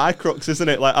going to be my crux, isn't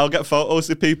it? Like, I'll get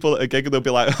photos of people at a gig and they'll be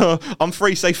like, oh, I'm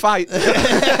free, say fight. Shit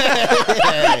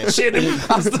him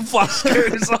as the flash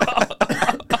goes on.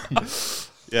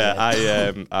 Yeah,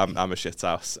 I'm a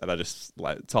shithouse, and I just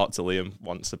like talked to Liam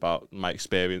once about my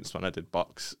experience when I did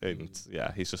box, and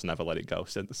yeah, he's just never let it go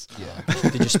since. Yeah.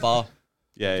 Did you spar?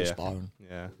 Yeah. Sparring?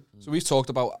 Yeah. So we've talked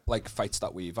about like fights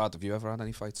that we've had. Have you ever had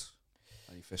any fights?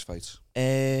 Any fist fights?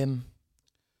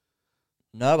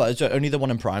 No, but it's only the one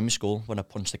in primary school when I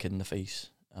punched the kid in the face.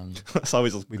 That's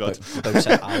always We good. both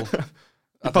said ow.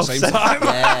 At the same time?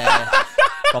 Yeah.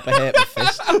 Proper hit with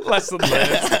fist. Lesson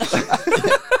learned.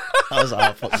 I was like,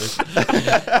 oh, fuck this.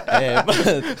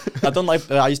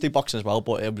 I used to do boxing as well,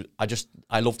 but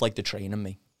I loved like the training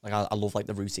me. Like I love like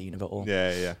the routine of it all.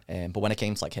 Yeah. But when it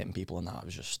came to like hitting people and that, I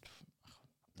was just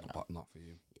Not for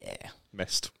you. yeah.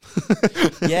 Missed.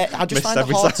 Yeah, I just Missed find it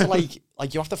every hard time. to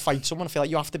like you have to fight someone. I feel like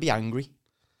you have to be angry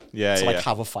Yeah, to yeah. like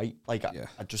have a fight. Like Yeah.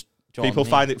 I just do you know People what I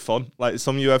mean? find it fun. Like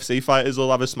some UFC fighters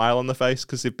will have a smile on their face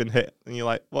because they've been hit, and you're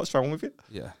like, "What's wrong with you?"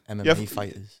 Yeah. MMA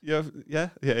fighters. Yeah.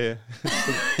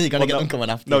 You're gonna Well, get them coming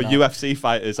after No, you. now. UFC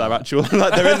fighters are actual.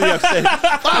 Like they're in the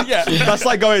UFC. Yeah. That's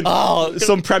like going. Oh,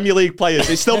 Some Premier League players.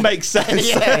 It still makes sense.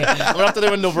 yeah, I'm gonna have to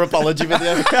do another apology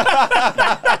video.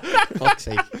 Fuck's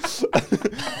sake.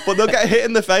 But they'll get hit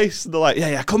in the face. And they're like,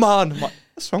 "Yeah, come on." I'm like,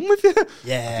 what's wrong with you?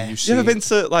 Yeah. You You ever been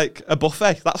to like a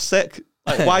buffet? That's sick.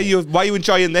 Like, why are you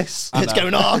enjoying this? It's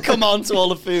going, oh, come on to all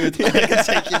the food. Take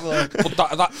it more.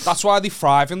 But that's why they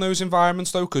thrive in those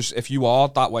environments, though, because if you are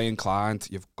that way inclined,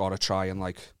 you've got to try and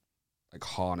like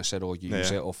harness it or use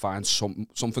it or find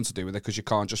something to do with it, because you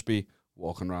can't just be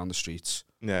walking around the streets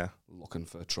Yeah. looking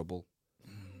for trouble.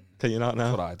 Can you not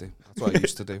That's now? what I do. That's what I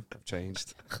used to do. I've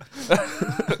changed.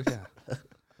 Yeah,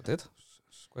 I did.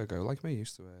 Square go like me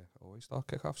used to always start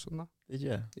kick-offs and that. Did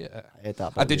you? Yeah. I heard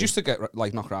that. I did used to get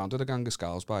like knocked around with a gang of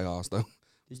scowls by ours though.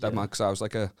 Did Dead you? man, because I was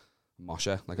like a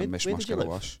mosher, like a Where mishmash did you get a live?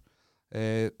 wash.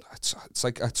 It's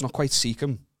like it's not quite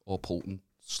Seacombe or Poulton.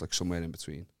 It's like somewhere in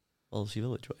between. Wallasey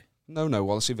Village way. No,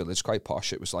 Wallasey Village, quite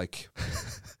posh. It was like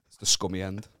it's the scummy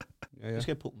end. Yeah, Just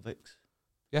get Pulton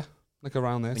Vicks. like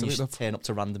around there. And to you be used to turn up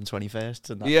to random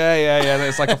 21st and that. Yeah.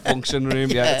 It's like a function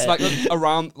room. Yeah, it's like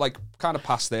around, like kind of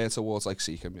past there towards like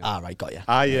Seacombe. Yeah. Ah, right, got you.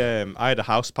 I had a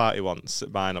house party once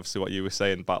at mine. Obviously, what you were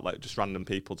saying about like just random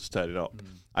people just turning up.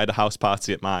 I had a house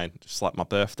party at mine, just like my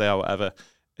birthday or whatever,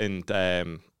 and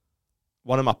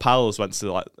one of my pals went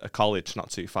to like a college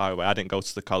not too far away. I didn't go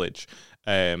to the college,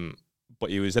 but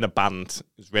he was in a band.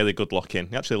 He was really good looking.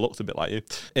 He actually looked a bit like you.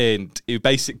 And he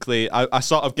basically, I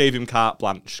sort of gave him carte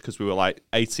blanche because we were like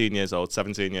 18 years old,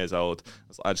 17 years old.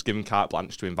 I just give him carte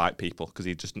blanche to invite people because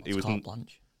he was Carte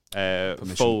blanche.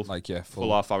 full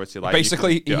Full authority. Like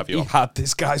Basically, you can do whatever you he want. had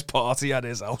this guy's party at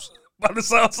his house. By the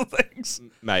sounds of things.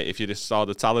 Mate, if you just saw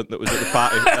the talent that was at the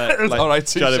party, All right,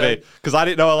 do you know what I mean? Because I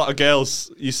didn't know a lot of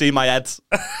girls. You see my head,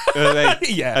 you know what I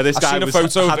mean? Yeah, And this I've guy seen a was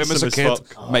photo of him as handsome a kid.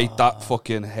 fuck. Mate, that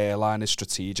fucking hairline is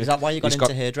strategic. Is that why you got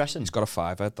into hairdressing? He's got a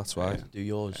 5 head, that's why. Do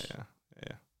yours. Yeah.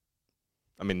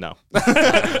 I mean, no.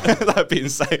 That'd be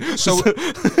insane. So,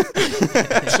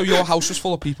 so your house was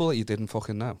full of people that you didn't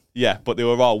fucking know? Yeah, but they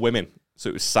were all women, so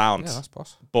it was sound. Yeah, that's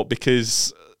possible. But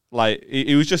because like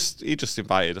he just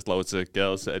invited loads of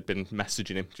girls that had been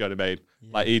messaging him. Do you know what I mean? Yeah.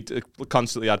 Like he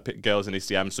constantly had girls in his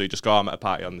DM, so he just go, I'm at a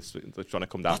party on this, they're trying to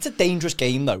come down. That's a dangerous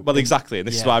game, though. Well, exactly, and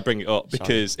this is why I bring it up, Sorry.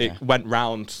 because it went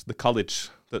round the college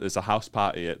that there's a house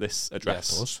party at this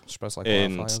address. Yeah, it does. Spreads like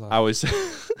And wildfire. I was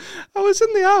I was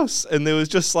in the house, and there was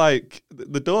just like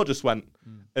the door just went.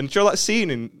 And do you know that scene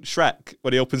in Shrek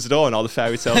when he opens the door and all the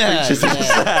fairy tale creatures are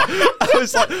just there? I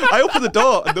was like, I opened the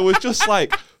door and there was just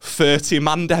like 30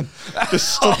 man dem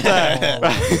just stood there.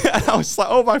 Right? And I was like,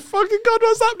 oh my fucking God,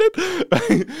 what's happening?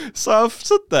 Right? So I've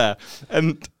stood there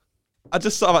and I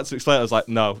just sort of had to explain. I was like,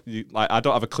 no, I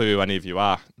don't have a clue who any of you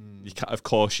are. You can't, of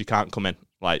course, you can't come in.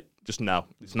 Like, just no,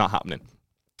 it's not happening.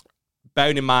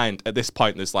 Bearing in mind, at this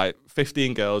point, there's like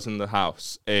 15 girls in the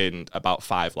house and about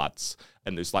 5 lads.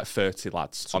 And there's like 30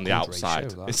 lads on the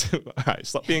outside. All right,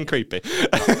 stop being creepy.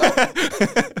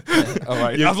 All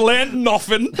right, I've learned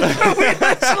nothing. We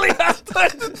actually had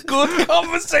a good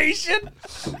conversation.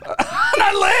 And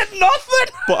I learned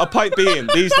nothing. But a point being,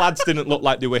 these lads didn't look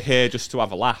like they were here just to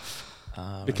have a laugh.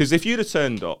 Because if you'd have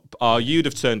turned up, or you'd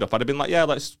have turned up, I'd have been like, yeah,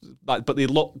 let's... Like, but they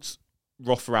looked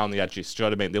rough around the edges, do you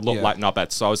know what I mean? They looked like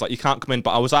knobheads. So I was like, you can't come in.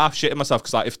 But I was half shitting myself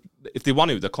because like, if they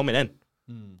want to, they're coming in.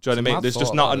 Do you know what I mean? There's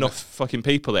just not enough fucking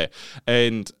people here.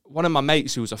 And one of my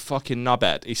mates who was a fucking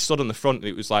knobhead, he stood on the front and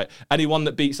it was like, anyone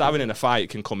that beats Aaron in a fight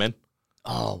can come in.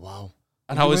 Oh, wow.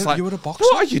 And I was like, you were a boxer?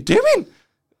 what are you doing?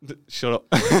 Shut up.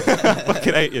 I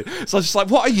fucking hate you. So I was just like,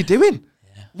 what are you doing?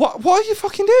 Yeah. What are you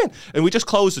fucking doing? And we just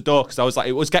closed the door because I was like,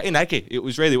 it was getting eggy. It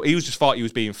was really, he was just thought he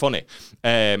was being funny.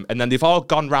 And then they've all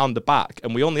gone round the back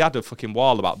and we only had a fucking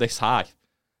wall about this high.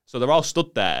 So they're all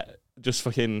stood there, just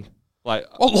fucking like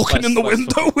looking in the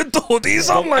window with the hoodies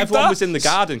on like everyone that. was in the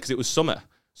garden because it was summer.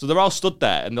 So they're all stood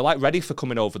there and they're like ready for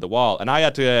coming over the wall. And I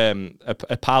had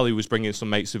a pal who was bringing some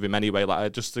mates with him anyway.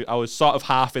 Like I was sort of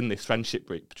half in this friendship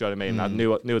group. Do you know what I mean? I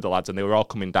knew the lads and they were all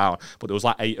coming down, but there was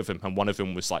like 8 of them and one of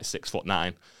them was like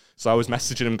 6'9". So I was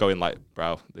messaging him going like,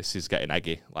 bro, this is getting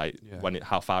eggy. Like,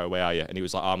 how far away are you? And he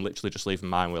was like, I'm literally just leaving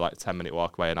mine. We're like 10-minute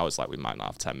walk away. And I was like, we might not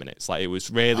have 10 minutes. Like, it was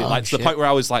really to the point where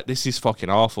I was like, this is fucking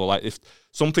awful. Like, if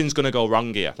something's going to go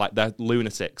wrong here, like they're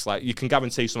lunatics. Like, you can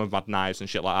guarantee some of them had knives and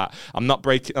shit like that. I'm not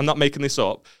making this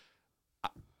up.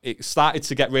 It started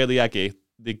to get really eggy.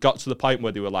 They got to the point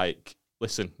where they were like,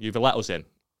 listen, you either let us in,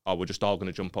 or we're just all going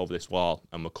to jump over this wall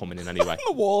and we're coming in anyway.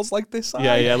 The wall's like this.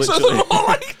 Yeah, literally. So they're all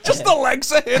like, just the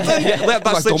legs are hidden.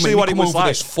 That's literally what it was like.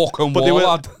 This fucking but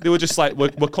wall, they were just like, we're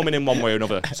coming in one way or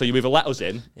another. So you either let us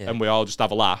in and we all just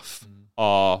have a laugh,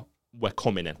 or we're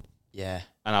coming in. Yeah.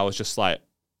 And I was just like,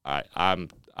 all right,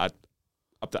 do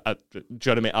you know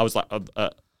what I mean? I was like,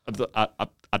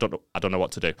 I don't know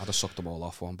what to do. I'd have sucked them all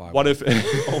off one by one. one. Of Put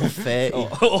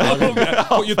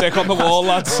your dick on the wall,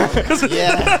 lads.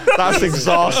 Yeah. That's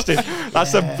exhausting.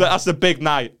 That's a big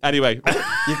night. Anyway,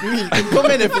 you can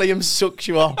come in if Liam sucks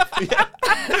you off.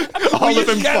 All of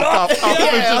them fuck off.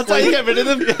 That's how you get rid of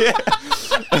them.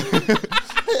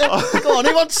 Go on,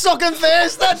 who wants sucking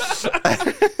first then?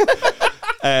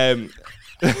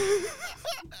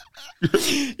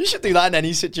 You should do that in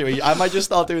any situation. I might just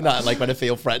start doing that like when I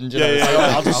feel threatened. You know?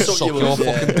 I'll just suck your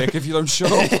fucking dick if you don't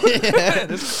shut up.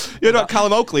 You know,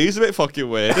 Callum Oakley, he's a bit fucking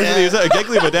weird, isn't he? He was at a gig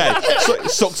the other day.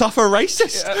 Sucked off a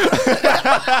racist.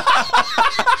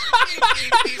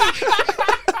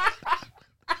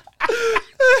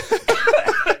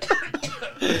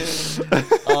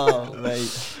 Oh,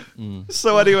 mate.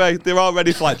 So anyway, they're all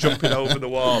ready for like jumping over the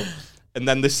wall. And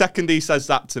then the second he says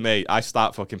that to me, I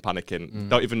start fucking panicking.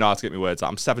 Don't even know how to get my words out.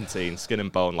 I'm 17, skin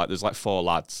and bone. Like, there's like 4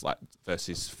 lads, like,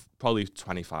 versus probably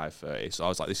 25, 30. So I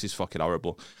was like, this is fucking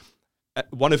horrible.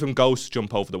 One of them goes to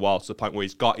jump over the wall to the point where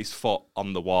he's got his foot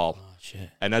on the wall. Oh, shit.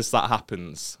 And as that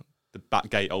happens, the back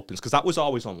gate opens, because that was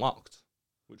always unlocked,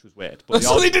 which was weird. But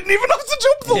so they didn't even have to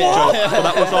jump the wall. But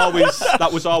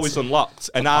that was always unlocked.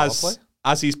 And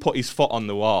as he's put his foot on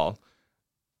the wall,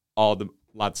 all the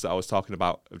lads that I was talking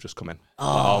about have just come in.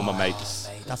 All my mates.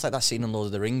 Mate, that's like that scene in Lord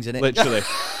of the Rings, isn't it? Literally.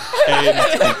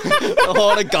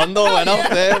 Oh, the Gondor went off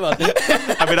there, man.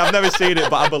 I mean, I've never seen it,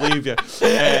 but I believe you.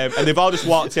 And they've all just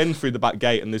walked in through the back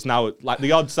gate, and there's now, like,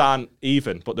 the odds aren't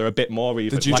even, but they're a bit more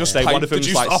even. Did you like just say pipe, one of them's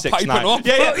did you like stop 6'9". piping up?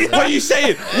 Yeah. What are you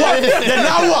saying? What? Then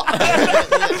now what?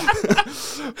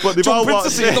 But they've all Jumping walked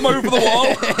to see them over the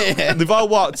wall. They've all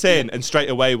walked in, and straight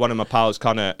away, one of my pals,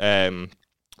 Connor,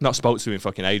 not spoke to him in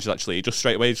fucking ages, actually. He just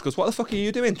straight away just goes, what the fuck are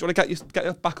you doing? Do you want to get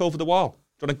your back over the wall? Do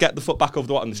you want to get the foot back over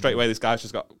the wall? And straight away, this guy's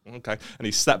just got, okay. And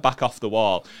he stepped back off the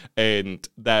wall. And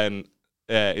then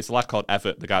it's a lad called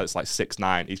Everett, the guy that's like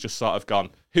 6'9". He's just sort of gone,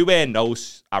 who here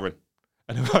knows Aaron?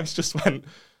 And the voice just went,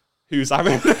 who's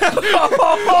Aaron? Oh,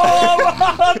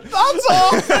 that's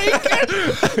all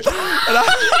freaking.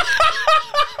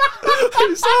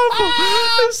 It's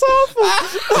awful.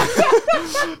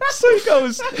 So he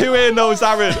goes, who here knows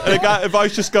Aaron? And the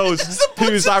voice just goes,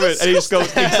 who's Aaron? And he just goes,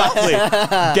 exactly,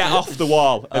 get off the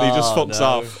wall. And he just fucks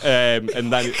off.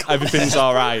 And then everything's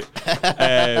all right.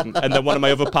 And then one of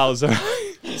my other pals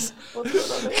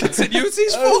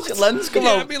Continuity's Oh, fucked. lens come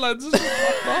out. Yeah, my lens is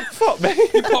fuck me.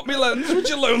 You pop me lens with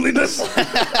your loneliness.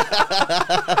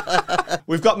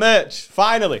 We've got merch.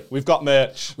 Finally, we've got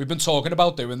merch. We've been talking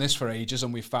about doing this for ages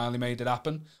and we've finally made it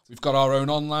happen. We've got our own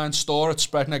online store at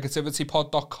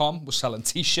spreadnegativitypod.com. We're selling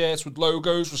t-shirts with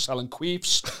logos. We're selling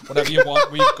queefs. Whatever you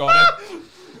want, we've got it.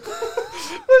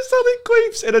 We're selling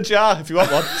queefs in a jar if you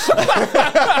want one.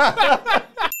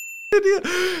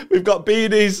 We've got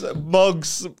beanies,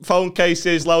 mugs, phone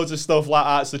cases, loads of stuff like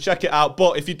that, so check it out.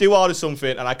 But if you do order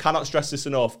something, and I cannot stress this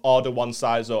enough, order one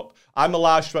size up. I'm a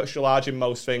large to extra large in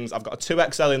most things. I've got a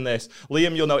 2XL in this.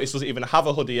 Liam, you'll notice, doesn't even have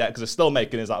a hoodie yet because they're still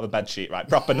making his out of a bed sheet, right?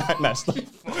 Proper nightmare stuff.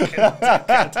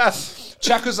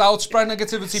 Check us out,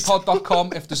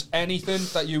 spreadnegativitypod.com. If there's anything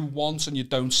that you want and you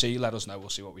don't see, let us know. We'll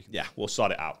see what we can do. Yeah, we'll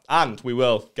sort it out. And we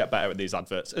will get better at these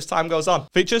adverts as time goes on.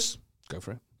 Features? Go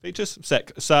for it. Features?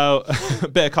 Sick. So, a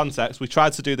bit of context. We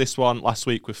tried to do this one last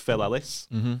week with Phil Ellis.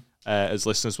 As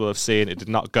listeners will have seen, it did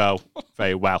not go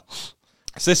very well.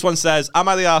 So this one says, am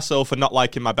I the arsehole for not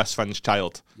liking my best friend's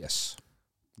child? Yes.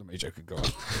 The major could go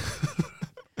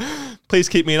on. Please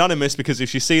keep me anonymous because if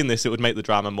she's seen this, it would make the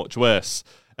drama much worse.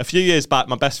 A few years back,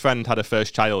 my best friend had her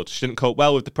first child. She didn't cope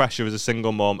well with the pressure as a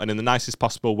single mum and in the nicest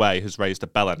possible way has raised a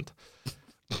bellend.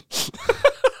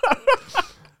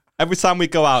 Every time we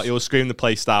go out, he'll scream the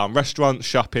place down. Restaurants,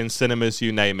 shopping, cinemas,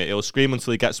 you name it. He'll scream until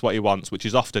he gets what he wants, which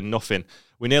is often nothing.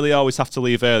 We nearly always have to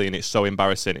leave early, and it's so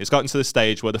embarrassing. It's gotten to the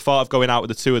stage where the thought of going out with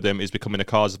the two of them is becoming a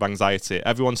cause of anxiety.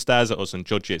 Everyone stares at us and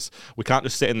judges. We can't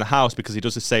just sit in the house because he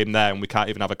does the same there, and we can't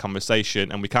even have a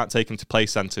conversation, and we can't take him to play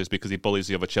centres because he bullies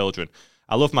the other children.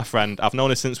 I love my friend. I've known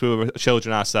her since we were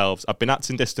children ourselves. I've been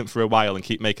acting distant for a while and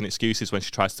keep making excuses when she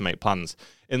tries to make plans.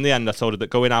 In the end, I told her that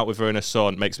going out with her and her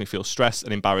son makes me feel stressed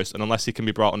and embarrassed, and unless he can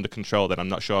be brought under control, then I'm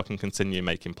not sure I can continue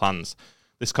making plans.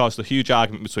 This caused a huge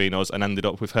argument between us and ended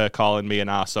up with her calling me an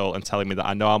arsehole and telling me that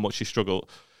I know how much she struggles.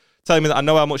 Telling me that I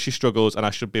know how much she struggles and I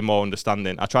should be more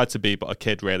understanding. I tried to be, but a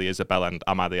kid really is a bellend.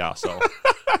 Am I the arsehole?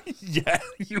 Yeah,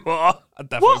 you are. I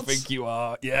definitely think you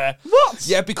are. Yeah. What?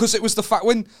 Yeah, because it was the fact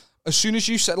when, as soon as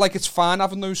you said, like, it's fine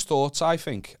having those thoughts, I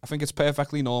think it's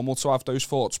perfectly normal to have those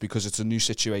thoughts because it's a new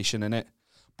situation in it.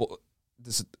 But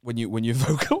when you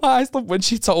vocalise them, when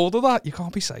she told her that, you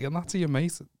can't be saying that to your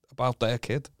mate about their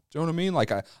kid. Do you know what I mean?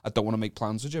 Like, I don't want to make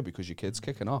plans with you because your kid's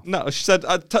kicking off. No, she said,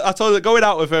 I told her that going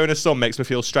out with her and her son makes me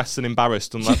feel stressed and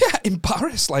embarrassed. And yeah,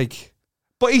 embarrassed, like.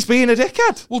 But he's being a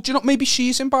dickhead. Well, do you know, maybe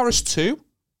she's embarrassed too.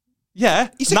 Yeah,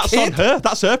 He's a that's kid. on her.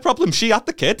 That's her problem. She had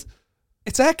the kid.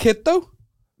 It's her kid, though.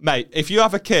 Mate, if you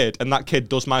have a kid and that kid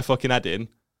does my fucking head in,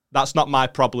 that's not my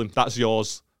problem. That's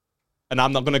yours. And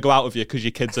I'm not going to go out with you because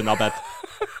your kid's a knobhead.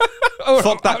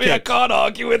 Fuck that kid. I can't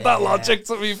argue with that logic,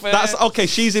 to be fair. That's okay.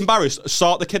 She's embarrassed.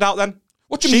 Sort the kid out then.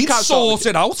 What do you mean, sort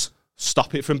it out?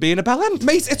 Stop it from being a bellend.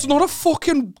 Mate, it's not a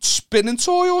fucking spinning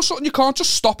toy or something. You can't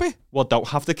just stop it. Well, don't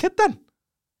have the kid then.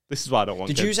 This is why I don't want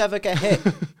Did kids. you ever get hit?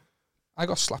 I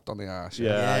got slapped on the arse.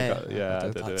 Yeah, Yeah. I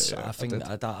did it. I think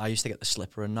I used to get the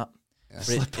slipper and that.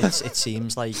 Yeah. But it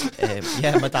seems like,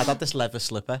 my dad had this leather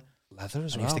slipper. Leather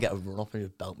as And well. he used to get a run up and he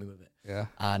would belt me with it. Yeah.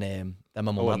 And then my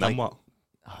mum Oh, had and then like, what?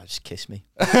 just kiss me.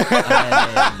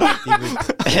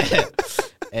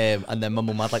 And then my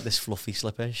mum had like this fluffy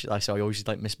slipper. So I always used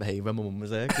to like misbehave when my mum was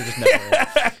there.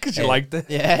 Because you liked it.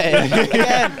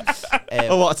 Yeah.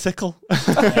 Oh, what a tickle.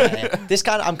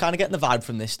 I'm kind of getting the vibe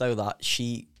from this though that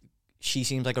she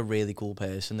seems like a really cool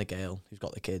person, the girl who's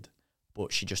got the kid,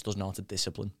 but she just doesn't know how to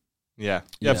discipline. Yeah,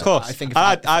 Yeah. of course. I think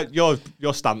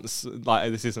your stance, like,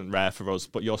 this isn't rare for us,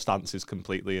 but your stance is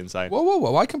completely insane.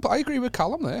 Whoa. I agree with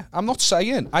Callum there. I'm not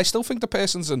saying. I still think the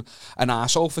person's an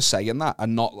arsehole for saying that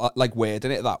and not like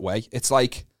wording it that way. It's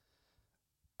like,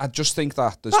 I just think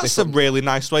that there's That's a really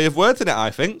nice way of wording it, I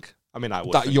think. I mean, I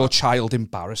would. That your child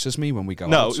embarrasses me when we go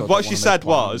No, out. So I what don't she wanna said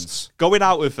make plans. was, going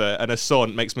out with her and her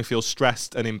son makes me feel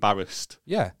stressed and embarrassed.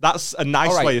 Yeah. That's a nice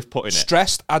All right. way of putting it.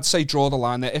 Stressed, I'd say draw the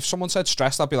line there. If someone said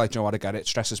stressed, I'd be like, you know what, I get it. It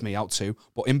stresses me out too.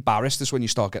 But embarrassed is when you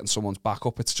start getting someone's back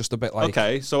up. It's just a bit like...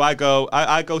 Okay, so I go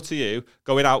to you,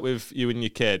 going out with you and your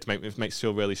kid makes you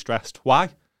feel really stressed.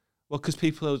 Why? Well, because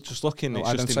people are just looking. No, it's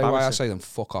I just don't say why. I embarrassing. say them,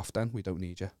 fuck off then. We don't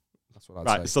need you. That's what I'd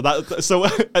Right, say. so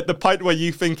at the point where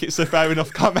you think it's a fair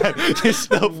enough comment, you're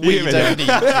still fuming. don't need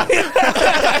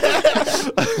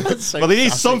so Well, he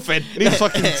needs something. He needs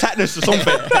fucking tetanus or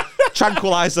something.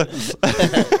 Tranquilizer. Do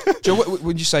you know what,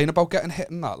 when you're saying about getting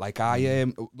hit and that, like I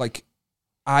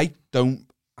don't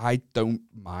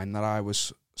mind that I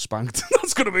was spanked.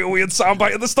 That's going to be a weird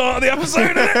soundbite at the start of the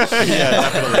episode, isn't it? Yeah,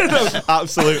 definitely.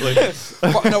 Absolutely.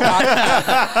 But no,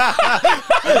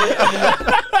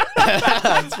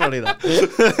 That's funny that.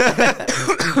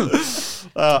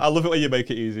 I love it when you make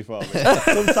it easy for me.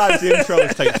 Sometimes the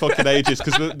intros take fucking ages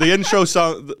because the intro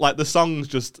song, like the song's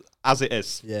just as it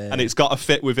is, and it's got to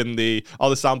fit within all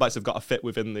the sound bites have got to fit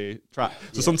within the track.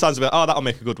 So sometimes I'm like, oh, that'll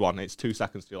make a good one. It's 2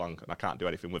 seconds too long, and I can't do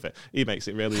anything with it. He makes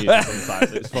it really easy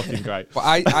sometimes. It's fucking great. but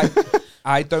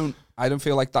I don't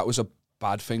feel like that was a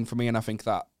bad thing for me, and I think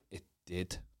that it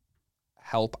did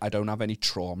help. I don't have any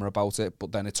trauma about it,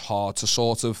 but then it's hard to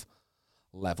sort of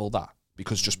level that.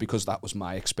 Because that was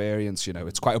my experience, you know,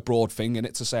 it's quite a broad thing in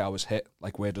it to say I was hit.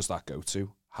 Like, where does that go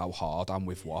to? How hard and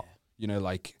with what? You know,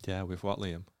 like... Yeah, with what,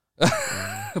 Liam?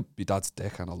 My dad's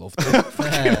dick, and I loved it.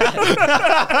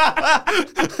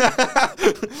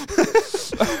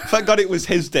 Thank God it was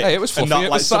his dick. Hey, it was and fluffy, not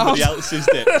it like was somebody soft. else's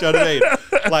dick. Do you know what I mean?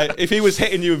 Like, if he was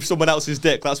hitting you with someone else's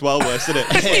dick, that's well worse, isn't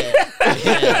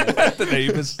it? The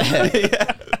neighbours.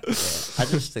 I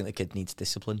just think the kid needs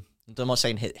discipline. I'm not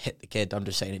saying hit the kid. I'm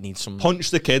just saying it needs some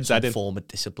Punch the kid's head in. form of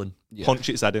discipline. Yeah. Punch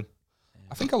its head in.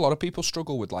 I think a lot of people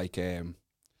struggle with like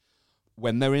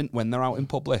when they're out in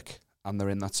public and they're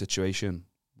in that situation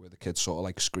where the kid's sort of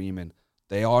like screaming,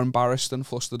 they are embarrassed and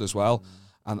flustered as well.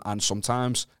 And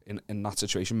sometimes in that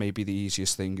situation, maybe the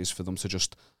easiest thing is for them to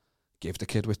just give the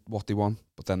kid with what they want,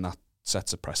 but then that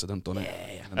sets a precedent, doesn't it?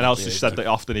 Yeah. And also she said that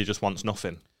often he just wants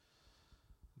nothing.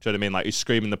 Do you know what I mean? Like, he's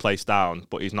screaming the place down,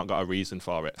 but he's not got a reason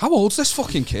for it. How old's this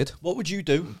fucking kid? What would you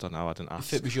do? I don't know, I didn't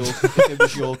ask. If it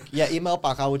was your yeah, email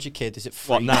back. How old's your kid? Is it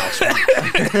free? What, now?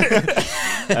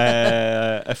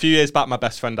 A few years back, my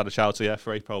best friend had a child, so yeah,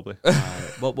 3 probably.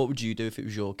 What would you do if it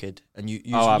was your kid and you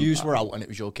were out and it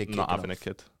was your kid? Not having a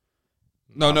kid.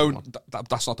 No,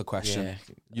 that's not the question.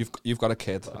 Yeah. You've got a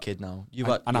kid. A kid now.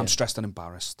 I'm stressed and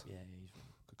embarrassed. Yeah.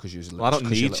 Because I don't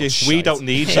need you. We don't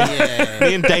need you.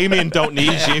 Me and Damien don't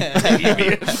need you.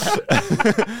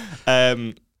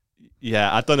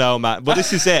 Yeah, I don't know, man. But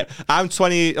this is it. I'm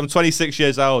 26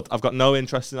 years old. I've got no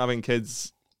interest in having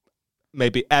kids.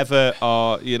 Maybe ever,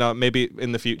 or maybe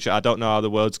in the future. I don't know how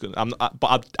the world's going.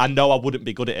 But I know I wouldn't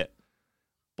be good at it.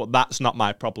 But that's not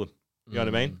my problem. You know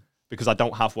what I mean? Because I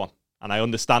don't have one. And I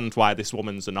understand why this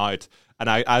woman's annoyed. And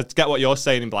I get what you're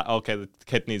saying and be like, okay, the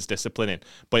kid needs disciplining.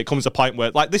 But it comes a point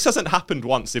where, like, this hasn't happened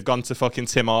once. They've gone to fucking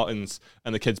Tim Hortons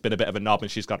and the kid's been a bit of a knob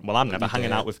and she's gone, well, I'm never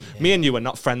hanging out with... Me and you are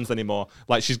not friends anymore.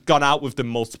 Like, she's gone out with them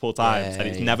multiple times and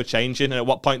it's never changing. And at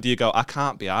what point do you go, I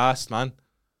can't be arsed, man.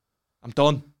 I'm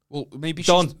done. Well, maybe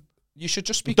you should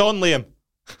just speak... Done, Liam.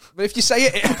 But if you say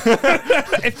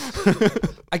it...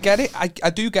 I get it. I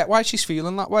do get why she's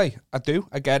feeling that way. I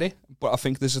get it. But I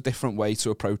think there's a different way to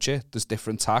approach it. There's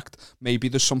different tact. Maybe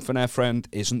there's something her friend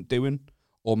isn't doing.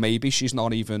 Or maybe she's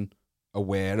not even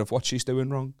aware of what she's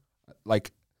doing wrong.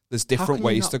 Like, there's different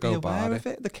ways to go about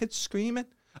it. The kid's screaming.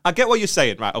 I get what you're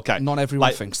saying, right? Okay. Not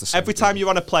everyone thinks the same. Every time you're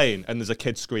on a plane and there's a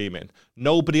kid screaming,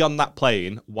 nobody on that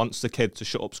plane wants the kid to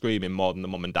shut up screaming more than the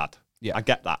mum and dad. Yeah. I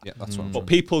get that. Yeah, that's what I'm But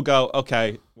people go,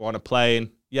 okay, we're on a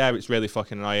plane. Yeah, it's really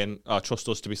fucking annoying. Trust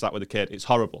us to be sat with a kid. It's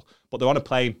horrible. But they're on a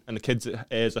plane and the kid's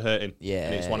ears are hurting. Yeah.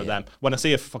 And it's one of them. When I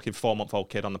see a fucking 4-month-old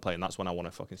kid on the plane, that's when I want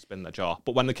to fucking spin their jaw.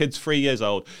 But when the kid's 3 years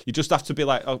old, you just have to be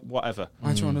like, oh, whatever.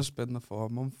 Why do you want to spin the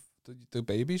 4-month? The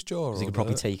baby's jaw? He could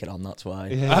probably take it on, that's why.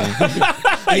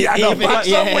 Yeah, even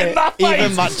match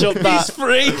up that. He's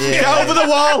free. Get over the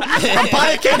wall. I'm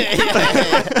panicking.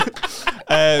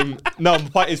 No,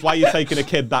 the point is why you're taking a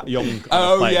kid that young.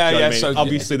 So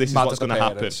obviously this is what's going to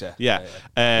happen. Yeah.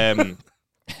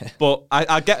 But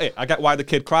I get it. I get why the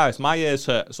kid cries. My ears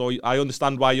hurt, so I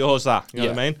understand why yours are. You know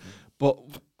what I mean? But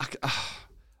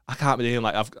I can't be doing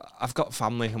like I've got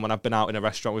family, and when I've been out in a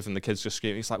restaurant with them, the kids just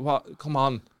screaming. It's like, what? Come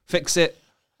on, fix it.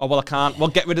 Oh well, I can't. Well,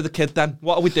 get rid of the kid then.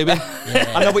 What are we doing?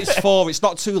 I know it's 4. It's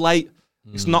not too late.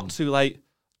 It's not too late.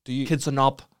 Kids are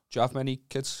knob. Do you have many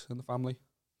kids in the family?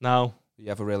 No. Are you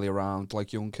ever really around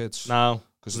like young kids? No.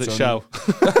 Because it's show.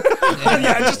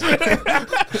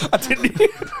 I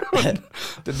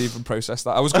didn't even process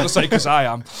that. I was going to say because I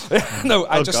am. No,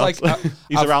 I just God.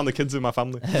 He's around the kids in my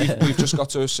family. We've just got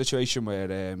to a situation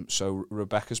where so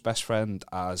Rebecca's best friend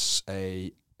has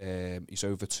he's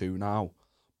over 2 now,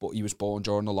 but he was born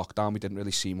during the lockdown. We didn't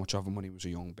really see much of him when he was a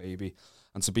young baby.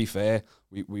 And to be fair,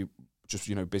 we just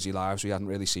busy lives. We hadn't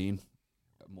really seen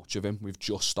much of him. We've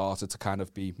just started to kind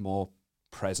of be more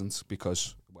present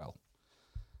because, well,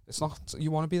 it's not,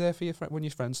 you want to be there for your friend when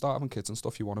your friends start having kids and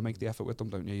stuff. You want to make the effort with them,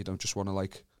 don't you? You don't just want to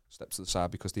like step to the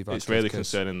side because they've had kids. It's really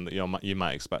concerning that you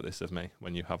might expect this of me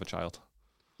when you have a child.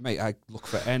 Mate, I look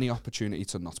for any opportunity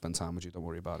to not spend time with you. Don't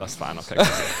worry about That's it. That's fine,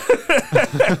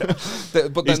 okay.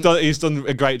 But he's done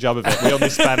a great job of it. We only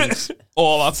spend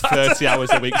all our 30 hours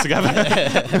a week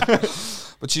together.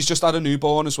 But she's just had a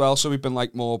newborn as well, so we've been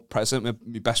like more present. My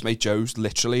best mate Joe's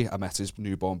I met his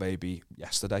newborn baby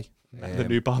yesterday. The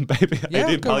newborn baby? Yeah,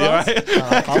 I didn't tell you,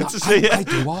 right? Good to see it. I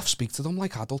do half speak to them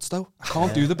like adults though. I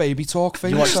can't do the baby talk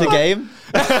thing. You watch the game?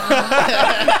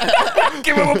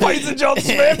 Give him a pint of John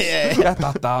Smith. Get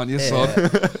that down, you son.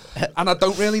 And I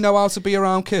don't really know how to be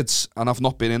around kids, and I've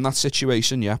not been in that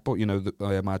situation yet, but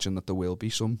I imagine that there will be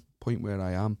some point where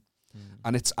I am.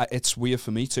 And it's weird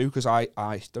for me too, because I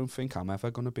don't think I'm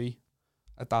ever going to be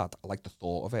a dad. I like the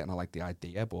thought of it and I like the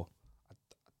idea, but I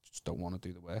just don't want to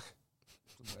do the work.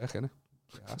 It doesn't work,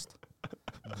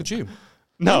 innit? Could you?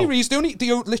 No. The only reason,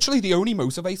 literally the only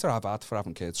motivator I've had for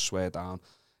having kids, swear down,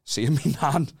 seeing me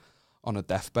nan on a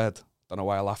deathbed. Don't know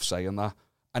why I laugh saying that.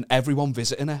 And everyone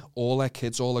visiting her, all their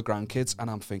kids, all their grandkids, and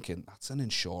I'm thinking, that's an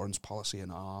insurance policy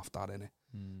and a half, that, innit?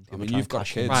 I mean, you've got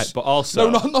kids. Right, but also...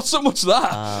 No, not so much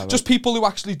that. Just people who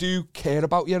actually do care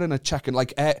about you and are checking,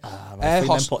 like, air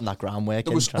putting that groundwork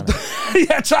in.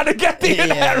 Trying to get the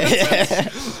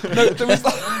inheritance. No, there was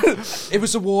it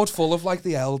was a ward full of, like,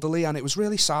 the elderly, and it was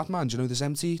really sad, man.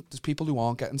 There's people who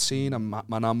aren't getting seen, and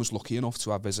my nan was lucky enough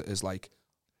to have visitors, like,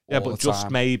 yeah, but just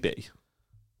maybe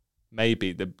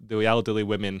the elderly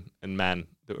women and men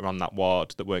that were on that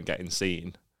ward that weren't getting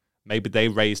seen, maybe they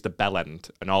raised the bell end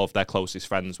and all of their closest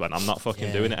friends went, I'm not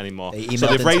fucking doing it anymore. So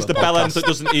they've raised the bell end that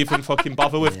doesn't even fucking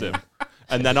bother with them.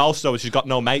 And then also she's got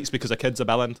no mates because her kids are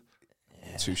bellend.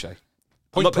 Touche.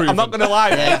 I'm not going to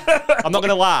lie. I'm not going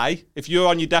to lie. If you're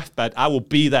on your deathbed, I will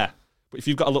be there. But if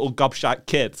you've got a little gobshite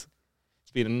kid,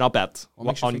 it's being a knobhead. What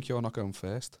makes you think you're not going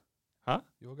first? Huh?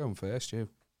 You're going first, you.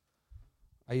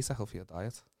 I eat a healthier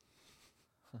diet.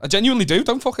 I genuinely do.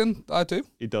 I do.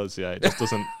 He does, yeah. He just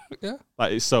doesn't. Yeah.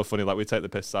 Like, it's so funny. Like, we take the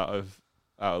piss out of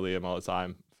Liam all the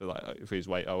time for like for his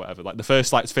weight or whatever. Like, the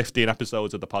first 15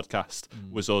 episodes of the podcast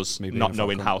was us not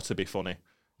knowing how to be funny.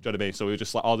 Do you know what I mean? So we were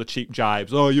just like all the cheap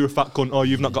jibes. Oh, you're a fat cunt. Oh,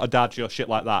 you've not got a dad. You're shit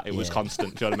like that. It was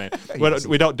constant. Do you know what I mean?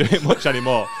 We don't do it much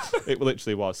anymore. It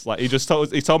literally was. Like, he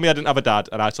told me I didn't have a dad,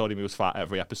 and I told him he was fat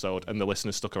every episode, and the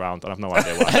listeners stuck around, and I've no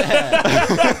idea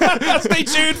why. Stay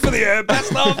tuned for the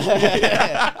best of.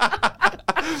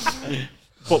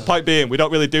 But point being, we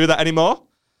don't really do that anymore.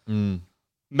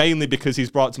 Mainly because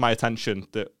he's brought to my attention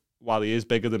that while he is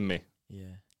bigger than me,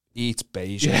 he eats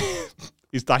Beijing.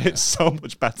 his diet's so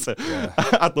much better. Yeah.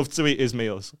 I'd love to eat his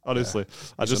meals, honestly.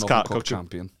 I just can't cook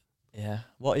champion. Yeah.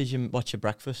 What's your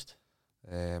breakfast?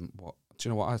 What? Do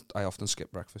you know what? I often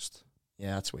skip breakfast.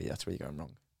 Yeah, that's where you're going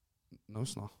wrong. No,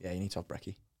 it's not. Yeah, you need to have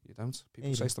brekkie. You don't.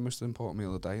 People say it's the most important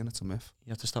meal of the day, and it's a myth.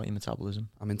 You have to start your metabolism.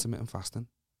 I'm intermittent fasting.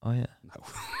 Oh yeah. No.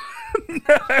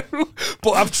 No.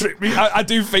 But I've tricked me. I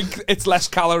do think it's less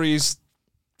calories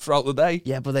throughout the day.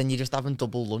 Yeah, but then you're just having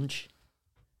double lunch.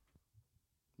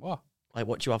 What? Like,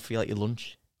 what do you have for your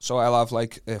lunch? So I'll have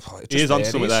like... He is on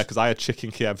something there because I had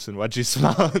chicken Kievs and wedgies for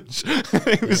lunch.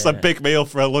 It was a big meal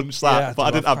for a lunch, but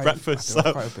I didn't have breakfast. I do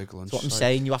have quite a big lunch. That's what I'm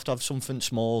saying. You have to have something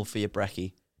small for your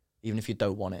brekkie, even if you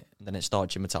don't want it. And then it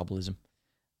starts your metabolism.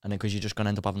 And then because you're just going to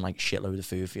end up having like shitload of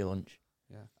food for your lunch.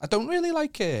 Yeah. I don't really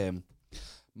like...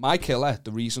 my killer,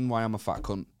 the reason why I'm a fat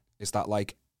cunt, is that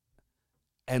like,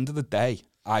 end of the day,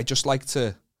 I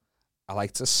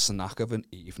like to snack of an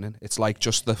evening. It's like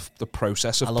just the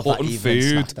process of putting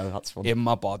food in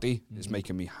my body is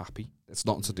making me happy. It's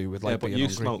nothing to do with like being hungry. But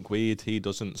you smoke weed, he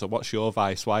doesn't. So what's your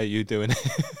vice? Why are you doing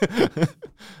it?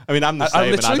 I mean, I'm the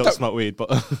same and I don't smoke weed,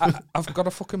 but... I've got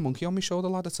a fucking monkey on my shoulder,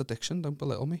 lad. It's addiction. Don't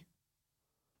belittle me.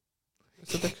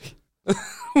 It's addiction.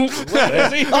 Where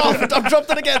is he? Oh, I've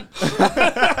dropped it again.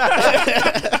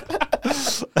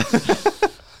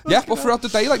 Yeah, but throughout the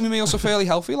day, like my meals are fairly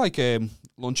healthy. Like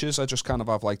lunches, I just kind of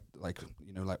have like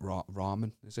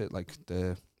ramen. Is it like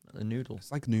the noodle?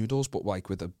 It's like noodles, but like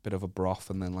with a bit of a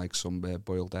broth and then like some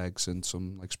boiled eggs and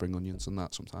some like spring onions and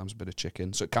that. Sometimes a bit of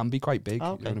chicken, so it can be quite big.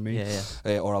 Oh, okay. You know what I mean?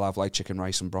 Yeah. Or I'll have like chicken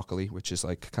rice and broccoli, which is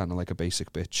like kind of like a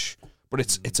basic bitch. But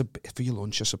it's a for your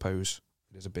lunch, I suppose.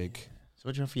 It is a big. So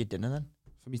what do you have for your dinner then?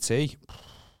 For me tea,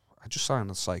 I just sign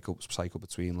a cycle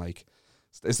between like.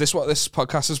 Is this what this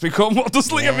podcast has become? What does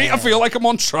Liam eat? I feel like I'm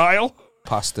on trial.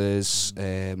 Pastas,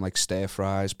 like stir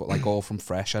fries, but like all from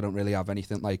fresh. I don't really have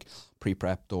anything like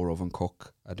pre-prepped or oven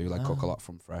cook. I do like cook a lot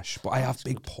from fresh, but I have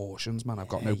big portions, man. I've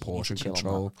got no portion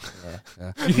control.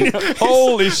 Yeah.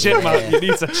 Holy shit, man! You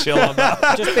need to chill on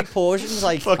that. Just big portions,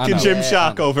 like fucking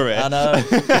Gymshark over it. I know.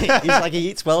 He's like, he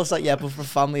eats well. It's like, yeah, but for a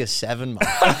family of 7, man.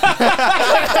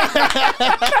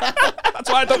 That's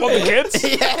why I don't want the kids.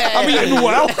 Yeah. I'm eating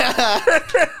well.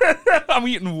 I'm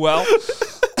eating well.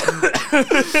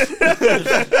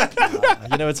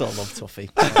 You know it's all love, Tuffy.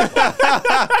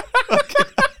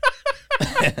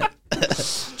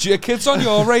 Do your kids on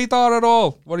your radar at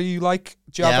all? What are you like?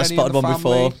 Do you have I any spotted in the one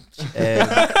family?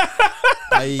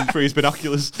 before. Through his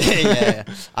binoculars. Yeah.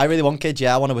 I really want kids.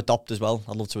 Yeah, I want to adopt as well.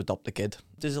 I'd love to adopt a kid.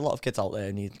 There's a lot of kids out there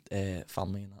who need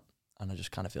family and that. And I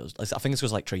just kind of feel... I think it's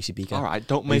because like Tracy Beaker. All right,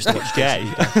 don't make it gay.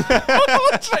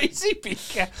 Tracy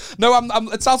Beaker. No,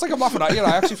 it sounds like I'm laughing at you.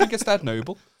 I actually think it's dead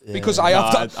noble. Yeah. Because I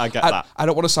have that. I get that. I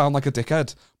don't want to sound like a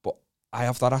dickhead, but I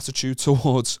have that attitude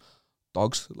towards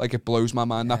dogs. Like, it blows my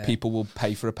mind that people will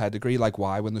pay for a pedigree. Like,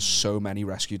 why when there's so many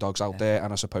rescue dogs out there?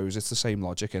 And I suppose it's the same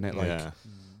logic in it. Like,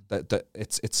 that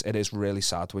it is really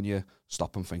sad when you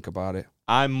stop and think about it.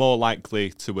 I'm more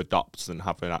likely to adopt than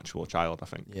have an actual child, I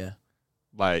think. Yeah.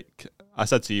 Like, I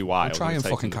said to you why. I'll try and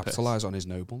fucking capitalise on his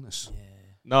nobleness. Yeah.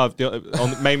 No,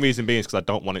 the main reason being is because I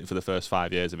don't want it for the first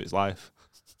 5 years of its life.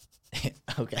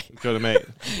 Okay. Do you know what I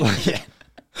mean? Yeah.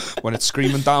 When it's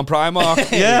screaming down Primark.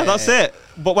 Yeah, that's it.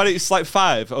 But when it's like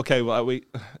 5, okay, well,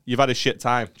 you've had a shit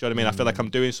time. Do you know what I mean? I feel like I'm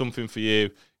doing something for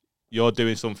you. You're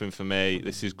doing something for me.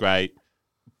 This is great.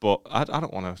 But I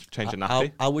don't want to change a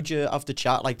nappy. How would you have the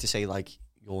chat like to say, like,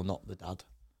 you're not the dad?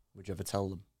 Would you ever tell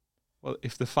them? Well,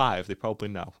 if they're 5, they probably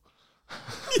know.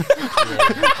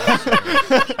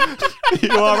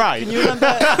 You all right? Can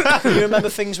you remember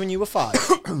things when you were 5?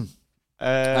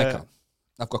 I can.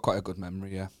 I've got quite a good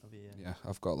memory, yeah. Yeah,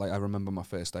 I've got, like, I remember my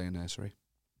first day in nursery.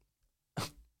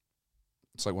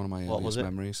 It's like one of my What was earliest it?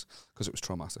 memories because it was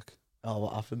traumatic. Oh,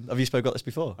 what happened? Have you spoke about this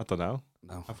before? I don't know.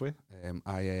 No. Have we?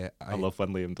 I I love when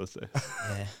Liam does it.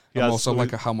 Yeah. I'm also like,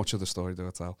 how much of the story do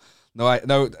I tell? No.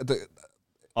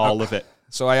 All of it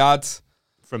So I had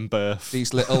from birth.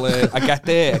 these little. I get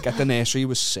there. The nursery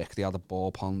was sick. They had a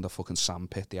ball pond, a fucking sand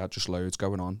pit. They had just loads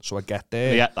going on. So I get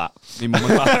there. Yeah, that. My mum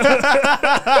and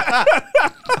dad.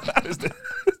 Is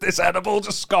this edible?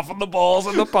 Just scoffing the balls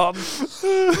in the pond.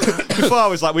 Before I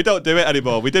was like, we don't do it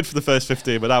anymore. We did for the first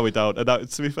 15, but now we don't. And now,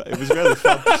 to be fair, it was really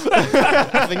fun.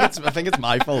 I think it's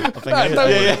my fault. I think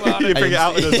You bring it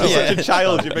out as such a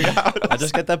child. You bring it out. I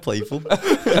just get that playful.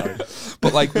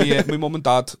 But like my mum and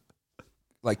dad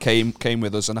like came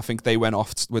with us, and I think they went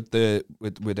off with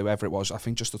whoever it was. I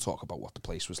think just to talk about what the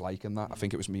place was like and that. I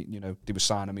think it was me. They were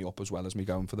signing me up as well as me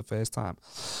going for the first time.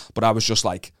 But I was just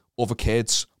like other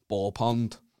kids, ball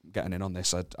pond, getting in on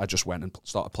this. I just went and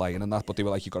started playing and that. But they were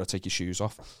like, you got to take your shoes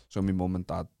off. So my mum and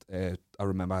dad, I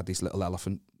remember I had these little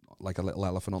elephant. Like a little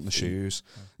elephant on the shoes.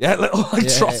 Yeah, little like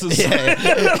trotters. Yeah.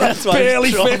 That's why Barely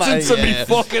it's fit trauma, into me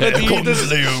fucking Adidas.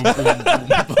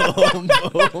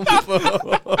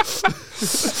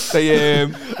 They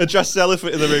Address the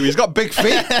elephant in the room. He's got big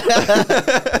feet.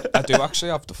 I do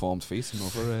actually have deformed feet.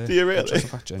 Another, Do you really?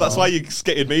 That's why you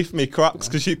skitted me for me Crocs,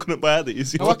 because you couldn't wear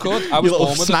these. No, I could. I was your little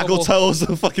born with a snaggle double- toes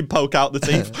that fucking poke out the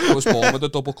teeth. I was born with a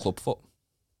double club foot.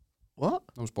 What?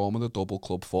 I was born with a double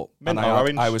club foot, Mint and or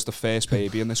orange? I was the first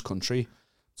baby in this country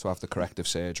to have the corrective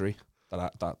surgery.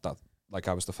 That like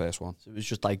I was the first one. So it was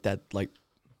just like that, like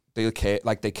They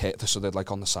curved, so they're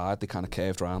like on the side. They kind of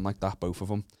curved around like that, both of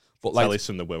them. But Tell like, us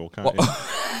from the Wirral, can't what,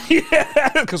 you?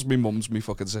 because my mum's my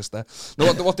fucking sister.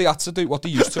 No, what they had to do, what they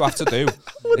used to have to do,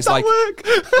 is That like work?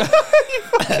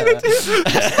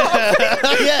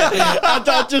 yeah,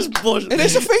 I just pushed. it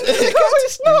is a thing.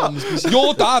 It's not.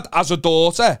 Your dad has a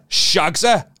daughter, shags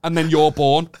her, and then you're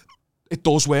born. It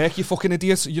does work, you fucking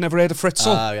idiot. You never heard of Fritzl?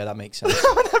 Oh yeah, that makes sense.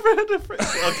 I've never heard of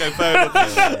Fritzl. Okay, fair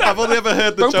enough. I've only ever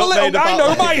heard the Don't joke belittle. made I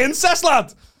about know my incest,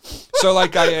 lad. So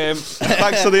like I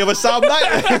thanks to the other sound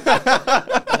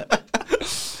mate.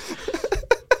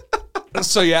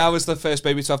 So yeah, I was the first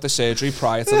baby to have the surgery.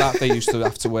 Prior to that, they used to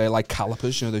have to wear like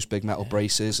calipers, those big metal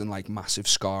braces and like massive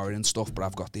scarring and stuff. But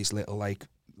I've got these little like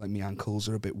my ankles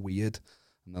are a bit weird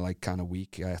and they're like kind of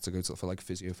weak. I had to go for like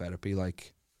physiotherapy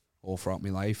like all throughout my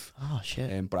life. Oh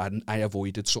shit. But I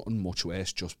avoided something much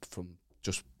worse just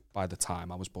by the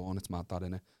time I was born. It's mad that,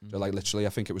 innit? So like literally, I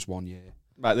think it was 1 year.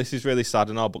 Right, this is really sad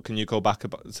and all, but can you go back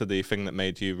to the thing that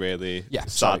made you really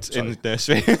sad sorry. in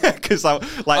nursery? Because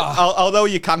although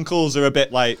your cankles are a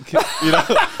bit like,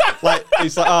 like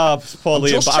it's like, oh, poor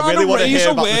Liam, but I really want to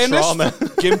hear about the trauma.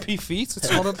 Gimpy feet.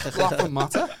 It's not a laughing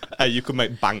matter. Hey, you could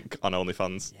make bank on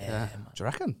OnlyFans. Yeah. Do you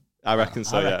reckon? I reckon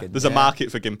so. I Yeah, reckon, there's a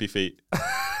market for gimpy feet.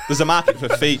 There's a market for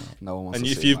feet, No one wants and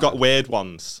to if see you've got mine. weird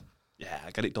ones, yeah,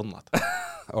 get it done, lad.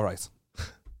 All right.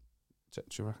 Do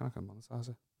you reckon I can monetize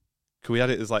it? Can we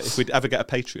add it as like if we'd ever get a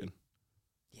Patreon?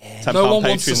 Yeah. £10 No one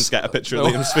wants patrons to get a picture no.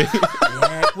 of Liam's feet.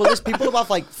 Yeah. Well, there's people who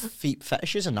have like feet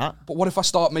fetishes and that. But what if I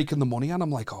start making the money and I'm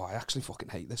like, oh, I actually fucking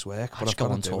hate this work, I but just I've go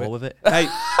got on to do tour it. with it. Hey,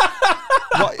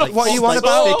 what are you on Like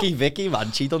about? Vicky,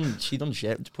 man. She done shit.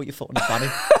 Just put your foot on the fanny.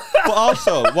 But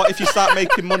also, what if you start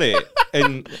making money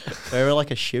in? Wear her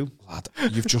like a shoe. Lad,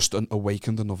 you've just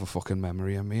awakened another fucking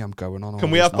memory in me. I'm going on. Can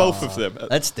all we this have now. both of them?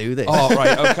 Let's do this. Oh,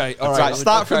 right, okay, all right. Right,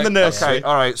 start from the nursery. Okay,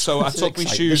 all right. So I This is took my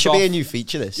exciting. This shoes should off. be a new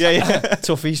feature. This. Yeah.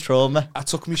 Tuffy's trauma. I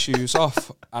took my shoes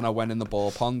off and I went in the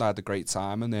ball pond. I had a great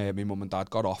time, and my mum and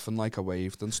dad got off and like I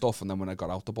waved and stuff. And then when I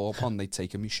got out the ball pond, they'd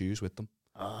taken my shoes with them.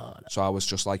 Oh, So I was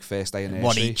just like first day in one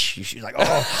nursery. each. She's like,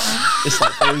 oh, it's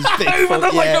like those big,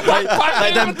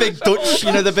 like them big Dutch.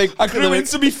 You know the big. I grew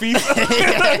into me feet.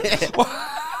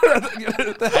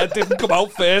 The head didn't come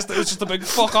out first. It was just a big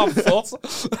fuck off foot.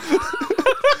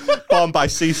 Born by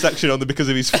C-section only because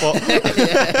of his foot.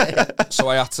 So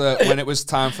I had to, when it was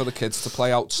time for the kids to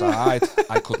play outside,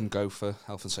 I couldn't go for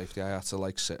health and safety. I had to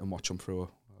like sit and watch them through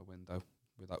a window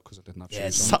without, because I didn't have shoes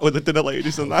on. Sat with the dinner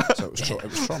ladies and that. So it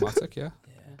was traumatic, yeah.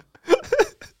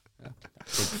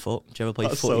 Big foot. Do you ever play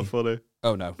That's footy? so funny.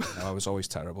 Oh no, I was always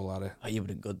terrible at it. Oh, you would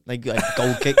have good. Like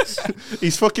goal kicks.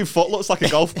 His fucking foot looks like a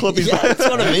golf club. He's Yeah, that's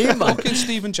what I mean, man. Fucking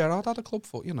Steven Gerrard had a club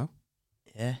foot, you know.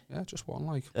 Yeah. Yeah, just one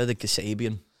like. They're the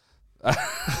Kasabian.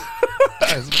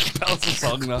 That's a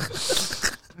song now.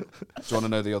 Do you want to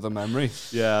know the other memory?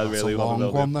 Yeah, I That's really a want to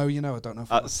long know. one though, you know. I don't know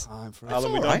if I've got That's- time for it.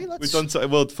 Alan, alright, we've done so.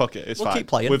 Well, fuck it. It's We'll fine. keep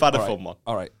playing. We've had a Alright. fun one.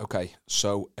 All right, okay.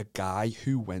 So a guy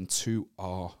who went to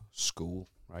our school,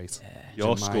 right?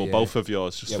 Your in my, school, both of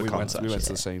yours, just Yeah, for we went context.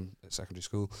 to the same secondary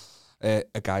school. A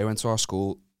guy who went to our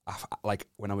school, like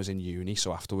when I was in uni.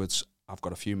 So afterwards, I've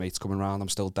got a few mates coming around. I'm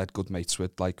still dead good mates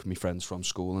with like my friends from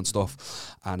school and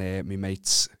stuff. And my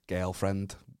mate's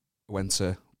girlfriend went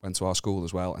to our school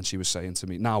as well, and she was saying to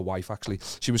me, now wife actually,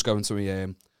 she was going to me,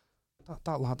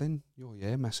 that lad in your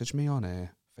year messaged me on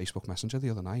Facebook Messenger the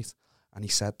other night, and he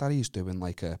said that he's doing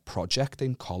like a project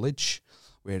in college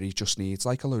where he just needs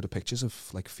like a load of pictures of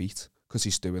like feet, because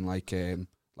he's doing like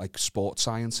sports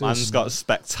sciences. Man's got a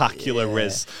spectacular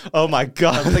riz. Oh my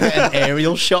God. I'm thinking an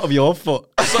aerial shot of your foot.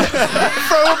 Throw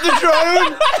up the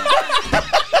drone.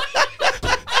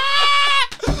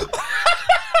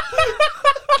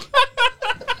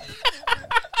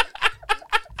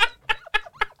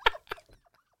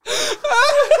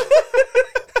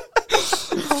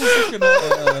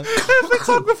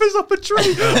 Photographer's up a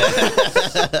tree.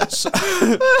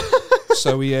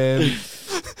 So yeah,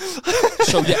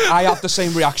 I have the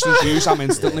same reaction as you. I'm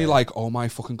instantly like, oh my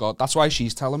fucking God. That's why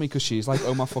she's telling me, because she's like,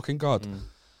 oh my fucking God.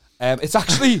 It's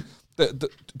actually the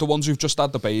ones who've just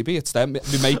had the baby. It's them.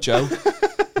 My mate Joe.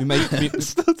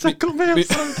 Just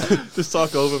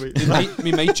talk over me.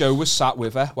 My mate Joe was sat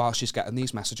with her while she's getting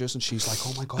these messages, and she's like,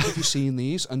 oh my God, have you seen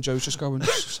these? And Joe's just going,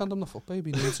 send him the foot,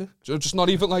 baby, needs it. Just not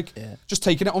even like, just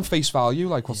taking it on face value,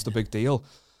 like, what's the big deal?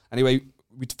 Anyway,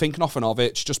 we think nothing of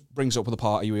it. She just brings it up with a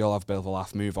party. We all have a bit of a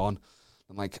laugh, move on.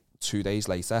 And like 2 days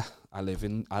later, I was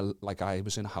in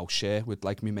a house share with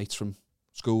like my mates from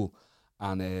school,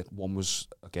 and one was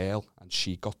a girl, and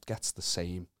she gets the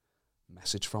same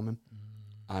message from him.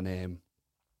 And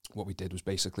what we did was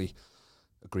basically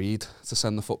agreed to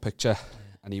send the foot picture,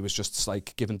 and he was just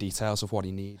like giving details of what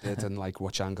he needed and like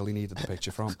which angle he needed the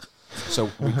picture from. So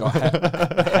we got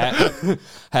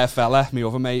her fella, my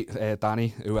other mate,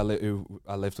 Danny, who I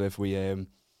lived with. We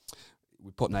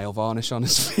put nail varnish on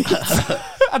his feet,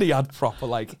 and he had proper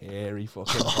like hairy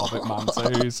fucking hobbit man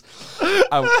toes.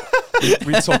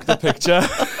 We took the picture.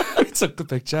 We took the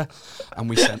picture, and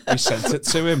we sent it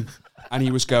to him. And he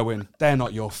was going, they're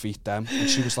not your feet, them. And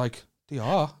she was like, they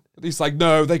are. And he's like,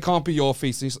 no, they can't be your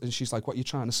feet. And she's like, what are you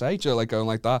trying to say? Joe, like going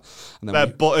like that. And then they're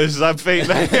butters, them feet.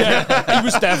 Yeah, he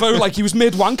was Devo, like he was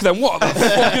mid-wank then. What the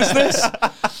fuck is this?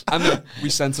 And then we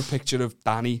sent a picture of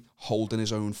Danny holding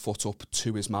his own foot up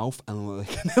to his mouth and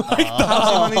licking it like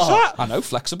that. I know,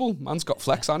 flexible. Man's got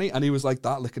flex on it. And he was like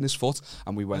that, licking his foot.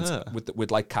 And we went with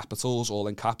like capitals, all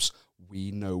in caps.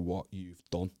 We know what you've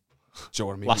done. Do you know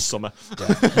what I mean? Last summer.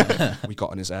 Yeah, we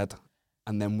got in his head.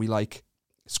 And then we like,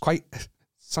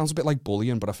 sounds a bit like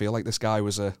bullying, but I feel like this guy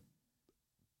was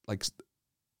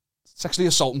sexually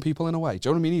assaulting people in a way. Do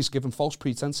you know what I mean? He's giving false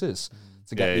pretenses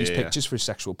to get these pictures for his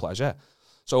sexual pleasure.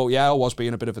 So yeah, I was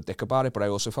being a bit of a dick about it, but I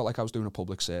also felt like I was doing a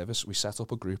public service. We set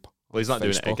up a group. Well, he's not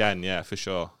doing it again, yeah, for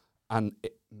sure. And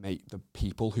mate, the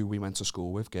people who we went to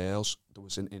school with, girls, there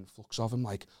was an influx of them,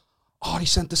 like, oh, he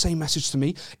sent the same message to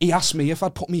me. He asked me if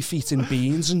I'd put my feet in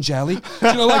beans and jelly.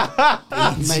 You know, like,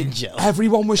 mate,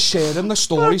 everyone was sharing the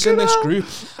stories in this group,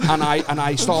 and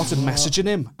I started messaging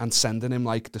him and sending him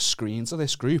like the screens of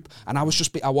this group, and I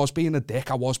was being a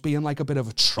dick. I was being like a bit of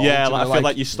a troll. Yeah, like, I feel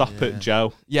like you stop at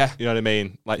Joe. Yeah, you know what I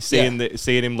mean. Like seeing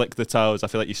him lick the toes. I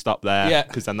feel like you stop there. Yeah,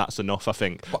 because then that's enough. I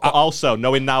think. But also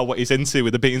knowing now what he's into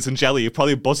with the beans and jelly, you're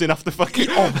probably buzzing off the fucking.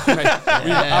 Oh, mate,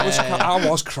 I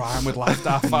was crying with laughter.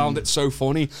 I found it so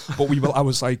funny, but I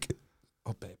was like,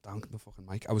 oh babe, down the fucking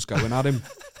mic. I was going at him,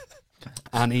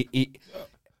 and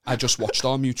I just watched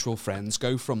our mutual friends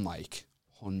go from like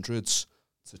hundreds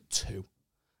to 2.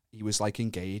 He was like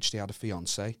engaged. He had a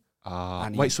fiance.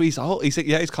 Wait, so he's old?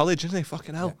 He's college, isn't he?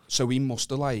 Fucking hell. Yeah. So he must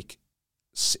have like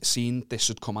seen this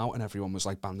had come out, and everyone was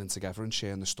like banding together and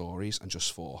sharing the stories, and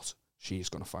just thought, she's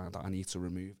gonna find out. I need to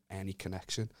remove any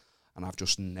connection, and I've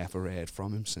just never heard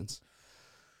from him since.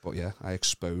 But yeah, I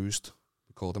exposed.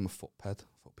 We called him a foot pedo.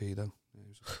 Yeah, he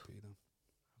was a foot pedo.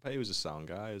 I bet he was a sound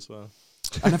guy as well.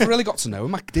 I never really got to know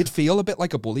him. I did feel a bit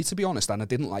like a bully, to be honest, and I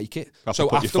didn't like it. So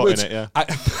put afterwards, your foot in it,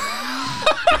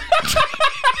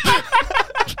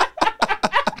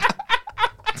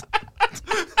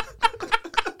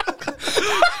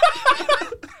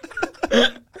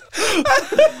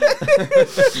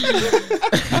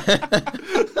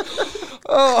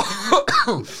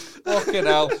 Oh, fucking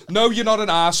hell. No, you're not an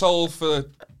arsehole for...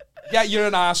 Yeah, you're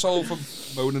an arsehole for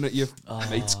moaning at your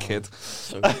mate's kid.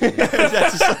 So Beth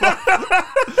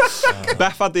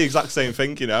had the exact same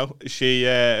thing, you know. She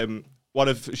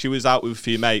was out with a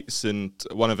few mates, and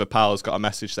one of her pals got a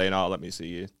message saying, "Oh, let me see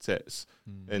your tits."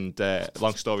 And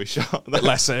long story short,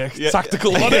 less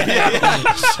tactical on it.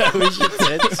 Show us your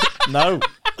tits. No.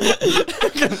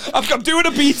 I'm doing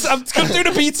a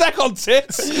B-Tech on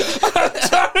tits. I'm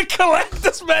trying to collect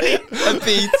as many. A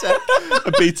B-Tech.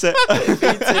 A B-Tech.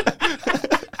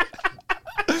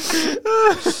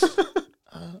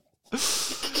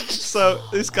 So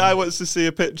this guy wants to see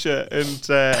a picture, and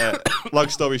long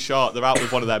story short, they're out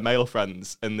with one of their male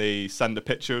friends, and they send a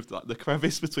picture of like, the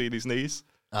crevice between his knees.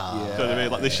 Do you know what I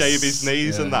mean? Like they shave his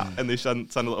knees and that, and they send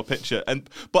a little picture.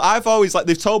 But I've always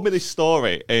they've told me this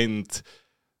story, and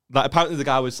like apparently the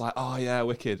guy was like, "Oh yeah,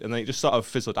 wicked," and then it just sort of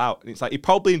fizzled out. And it's like he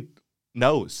probably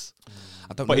knows.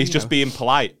 But he's just being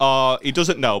polite, or he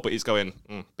doesn't know, but he's going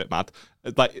bit mad.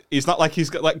 Like he's not like he's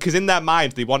got like because in their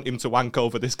mind they want him to wank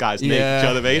over this guy's knee. Do you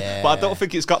know what I mean? But I don't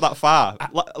think it's got that far.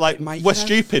 Like we're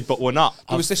stupid, but we're not.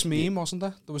 There was this meme, wasn't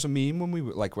there? There was a meme when we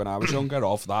were like when I was younger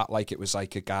of that. Like it was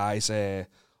like a guy's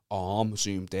arm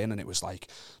zoomed in, and it was like,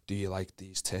 "Do you like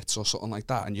these tits?" or something like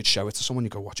that. And you'd show it to someone, you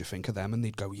go, "What do you think of them?" And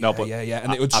they'd go, "Yeah, no, yeah."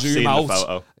 And it would I've zoom seen out. The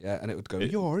photo. Yeah, and it would go,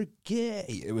 "You're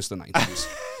gay." It was the 90s.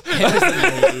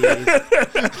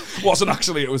 Wasn't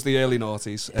actually, it was the early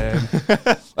noughties.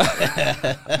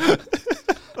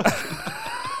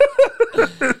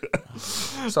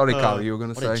 Sorry, Cal, you were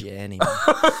going to say. What a journey.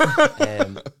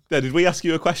 Yeah, did we ask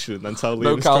you a question and then tell Liam?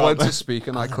 No, Cal went to speak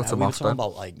and I cut him off. We were talking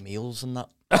about like meals and that.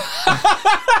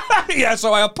 Yeah,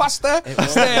 so I had pasta,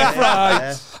 stir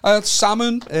fry, I had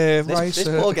salmon, rice. This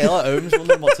poor girl at home's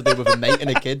wondering what to do with a mate and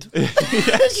a kid.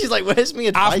 She's like, "Where's me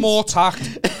advice?" Have more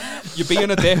tact. You're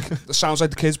being a dick. It sounds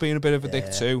like the kid's being a bit of a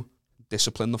dick too.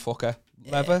 Discipline the fucker.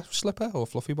 Leather slipper or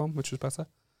fluffy bomb, which was better?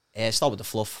 Start with the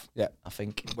fluff. Yeah, I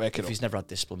think. Work it if up. he's never had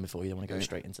discipline before, you don't want to go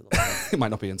straight into the leather. He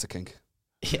might not be into kink.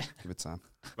 Yeah. Give it time.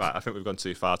 Right, I think we've gone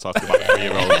too far talking about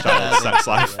 3-year-old child's sex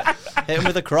life. Hit him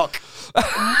with a croc.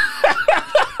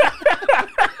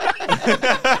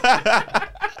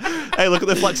 Hey, look at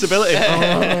the flexibility.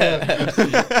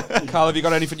 Carl, have you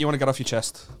got anything you want to get off your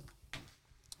chest?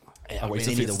 I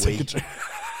really need a wee.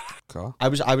 Car? I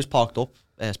was parked up,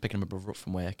 picking my brother up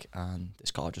from work, and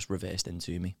this car just reversed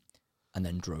into me, and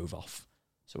then drove off.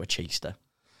 So I chased her.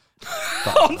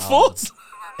 On foot?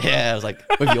 Yeah, I was like,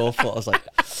 with your foot. I was like,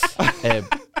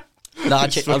 nah,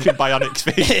 fucking bionic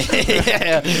feet.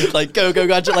 Yeah, like go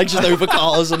gadget, like just over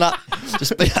cars and that.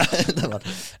 Just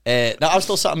no, I was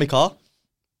still sat in my car,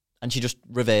 and she just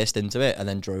reversed into it and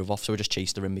then drove off. So I just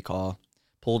chased her in my car,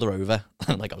 pulled her over,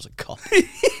 and like I was a cop.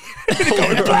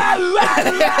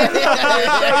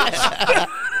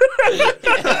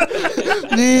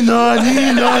 Nina.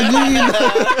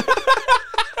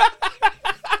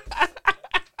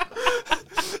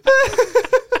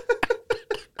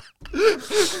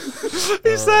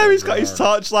 He's there, he's got his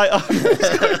torchlight on.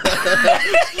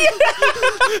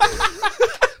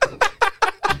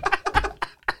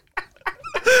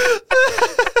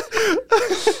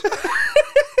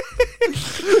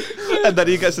 And then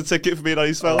he gets a ticket for being on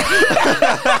his phone.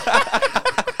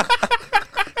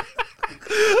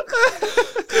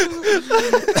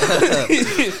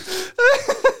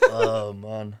 Oh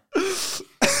man.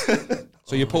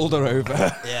 So you pulled her over.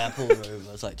 Yeah, I pulled her over.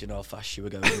 I was like, "Do you know how fast you were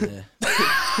going there?"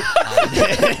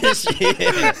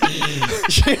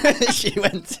 she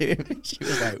went to him. She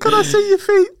was like, "Can I see your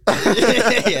feet?"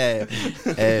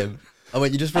 Yeah. I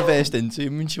went, "You just reversed into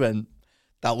him," and she went,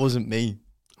 "That wasn't me."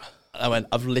 I went,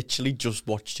 "I've literally just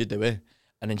watched you do it."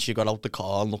 And then she got out the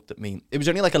car and looked at me. It was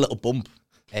only like a little bump.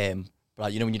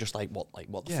 But you know when you're just like what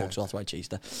the fuck? So that's why I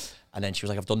chased her. And then she was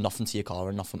like, "I've done nothing to your car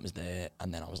and nothing was there."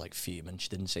 And then I was like fuming. She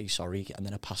didn't say sorry. And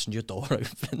then a passenger door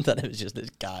opened and it was just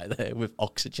this guy there with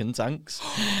oxygen tanks.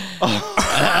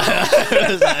 I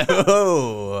was like,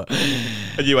 "Oh."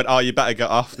 And you went, "Oh, you better get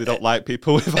off. They don't like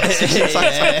people with oxygen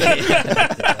tanks."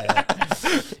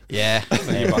 Yeah.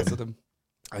 You battered him.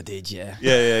 I did, yeah.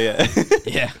 Yeah.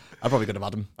 Yeah. I probably could have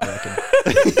had him, I reckon.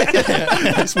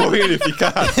 It's worrying if you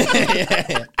can't.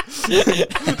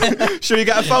 Should we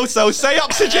get a photo? Say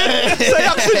oxygen! Say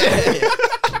oxygen!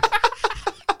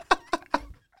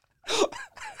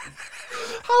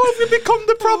 How have you become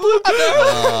the problem?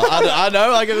 I know,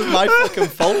 like it was my fucking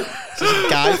fault. It's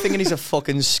this guy thinking he's a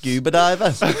fucking scuba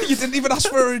diver. You didn't even ask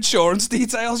for her insurance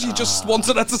details. You just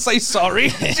wanted her to say sorry.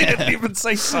 She didn't even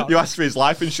say sorry. You asked for his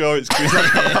life insurance.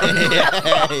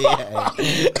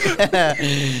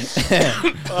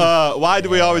 Why do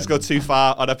we always go too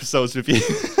far on episodes with you?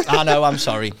 I know, I'm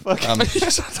sorry.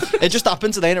 It just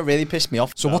happened today and it really pissed me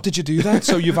off. So what did you do then?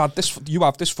 So you have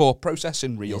this thought process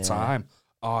in real time.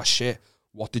 Oh shit.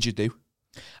 What did you do?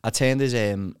 I turned his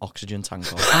oxygen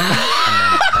tank on.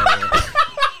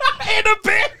 In a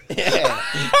bit. Yeah,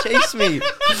 chase me.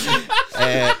 Put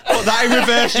that in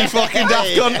reverse, you fucking daft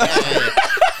cunt.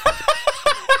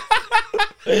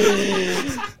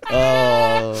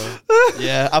 Oh,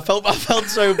 yeah. I felt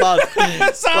so bad.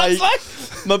 Sounds like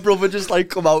my brother just like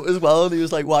come out as well, and he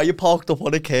was like, "Why are you parked up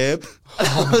on a curb?" And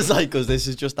I was like, "Because this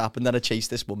has just happened." Then I chased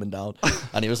this woman down,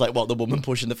 and he was like, "What? The woman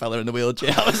pushing the fella in the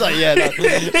wheelchair?" I was like, "Yeah."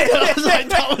 I was like,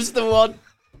 "That was the one."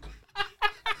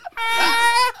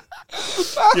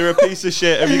 You're a piece of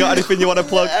shit. Have you got anything you want to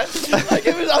plug? Like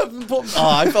it was,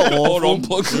 I felt awful. Or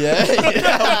unplug. Yeah.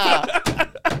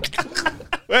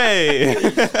 Hey.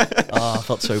 I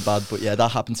felt so bad, but yeah,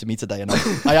 that happened to me today, and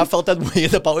I have felt that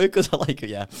weird about it because I like it.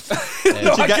 Yeah.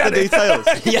 Did you get the details?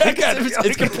 Yeah,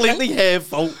 it's completely her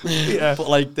fault. Yeah. But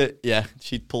like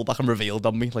she pulled back and revealed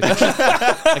on me like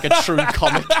a true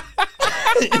comic.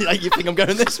 Like, you think I'm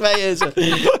going this way? Is it?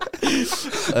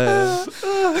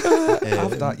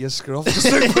 Have that, you scruff. Just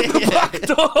open the back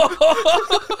door.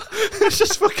 It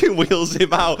just fucking wheels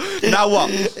him out. Now what?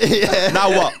 Yeah.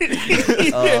 Now what?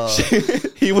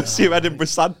 He was your Edinburgh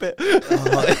sandpit.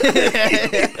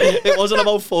 It wasn't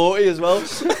about 40 as well.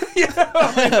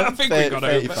 I think we got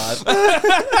it.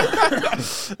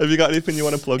 35. Have you got anything you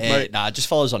want to plug, mate? Nah, just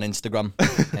follow us on Instagram.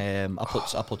 I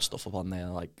put stuff up on there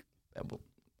like.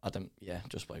 I don't. Yeah,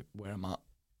 just like where I'm at.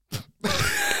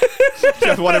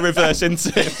 If you want to reverse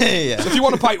into it. Yeah. If you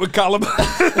want to fight with Callum,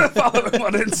 follow him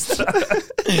on Insta.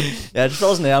 Yeah, just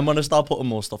follow us there. I'm gonna start putting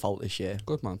more stuff out this year.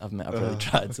 Good man. I've really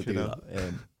tried to do that.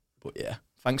 But yeah,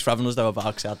 thanks for having us there,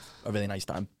 Vax. I had a really nice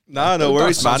time. No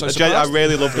worries, man. Sounds so I surprised.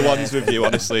 really love the ones with you.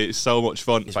 Honestly, it's so much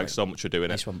fun. Thanks so much for doing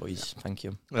Nice it. one, boys. Thank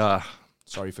you.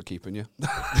 Sorry for keeping you.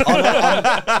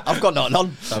 I've got nothing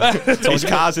on. So His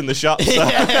car's in the shop. So.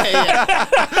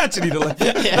 yeah. Do you need a lift?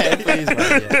 Yeah, please,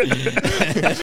 man, yeah.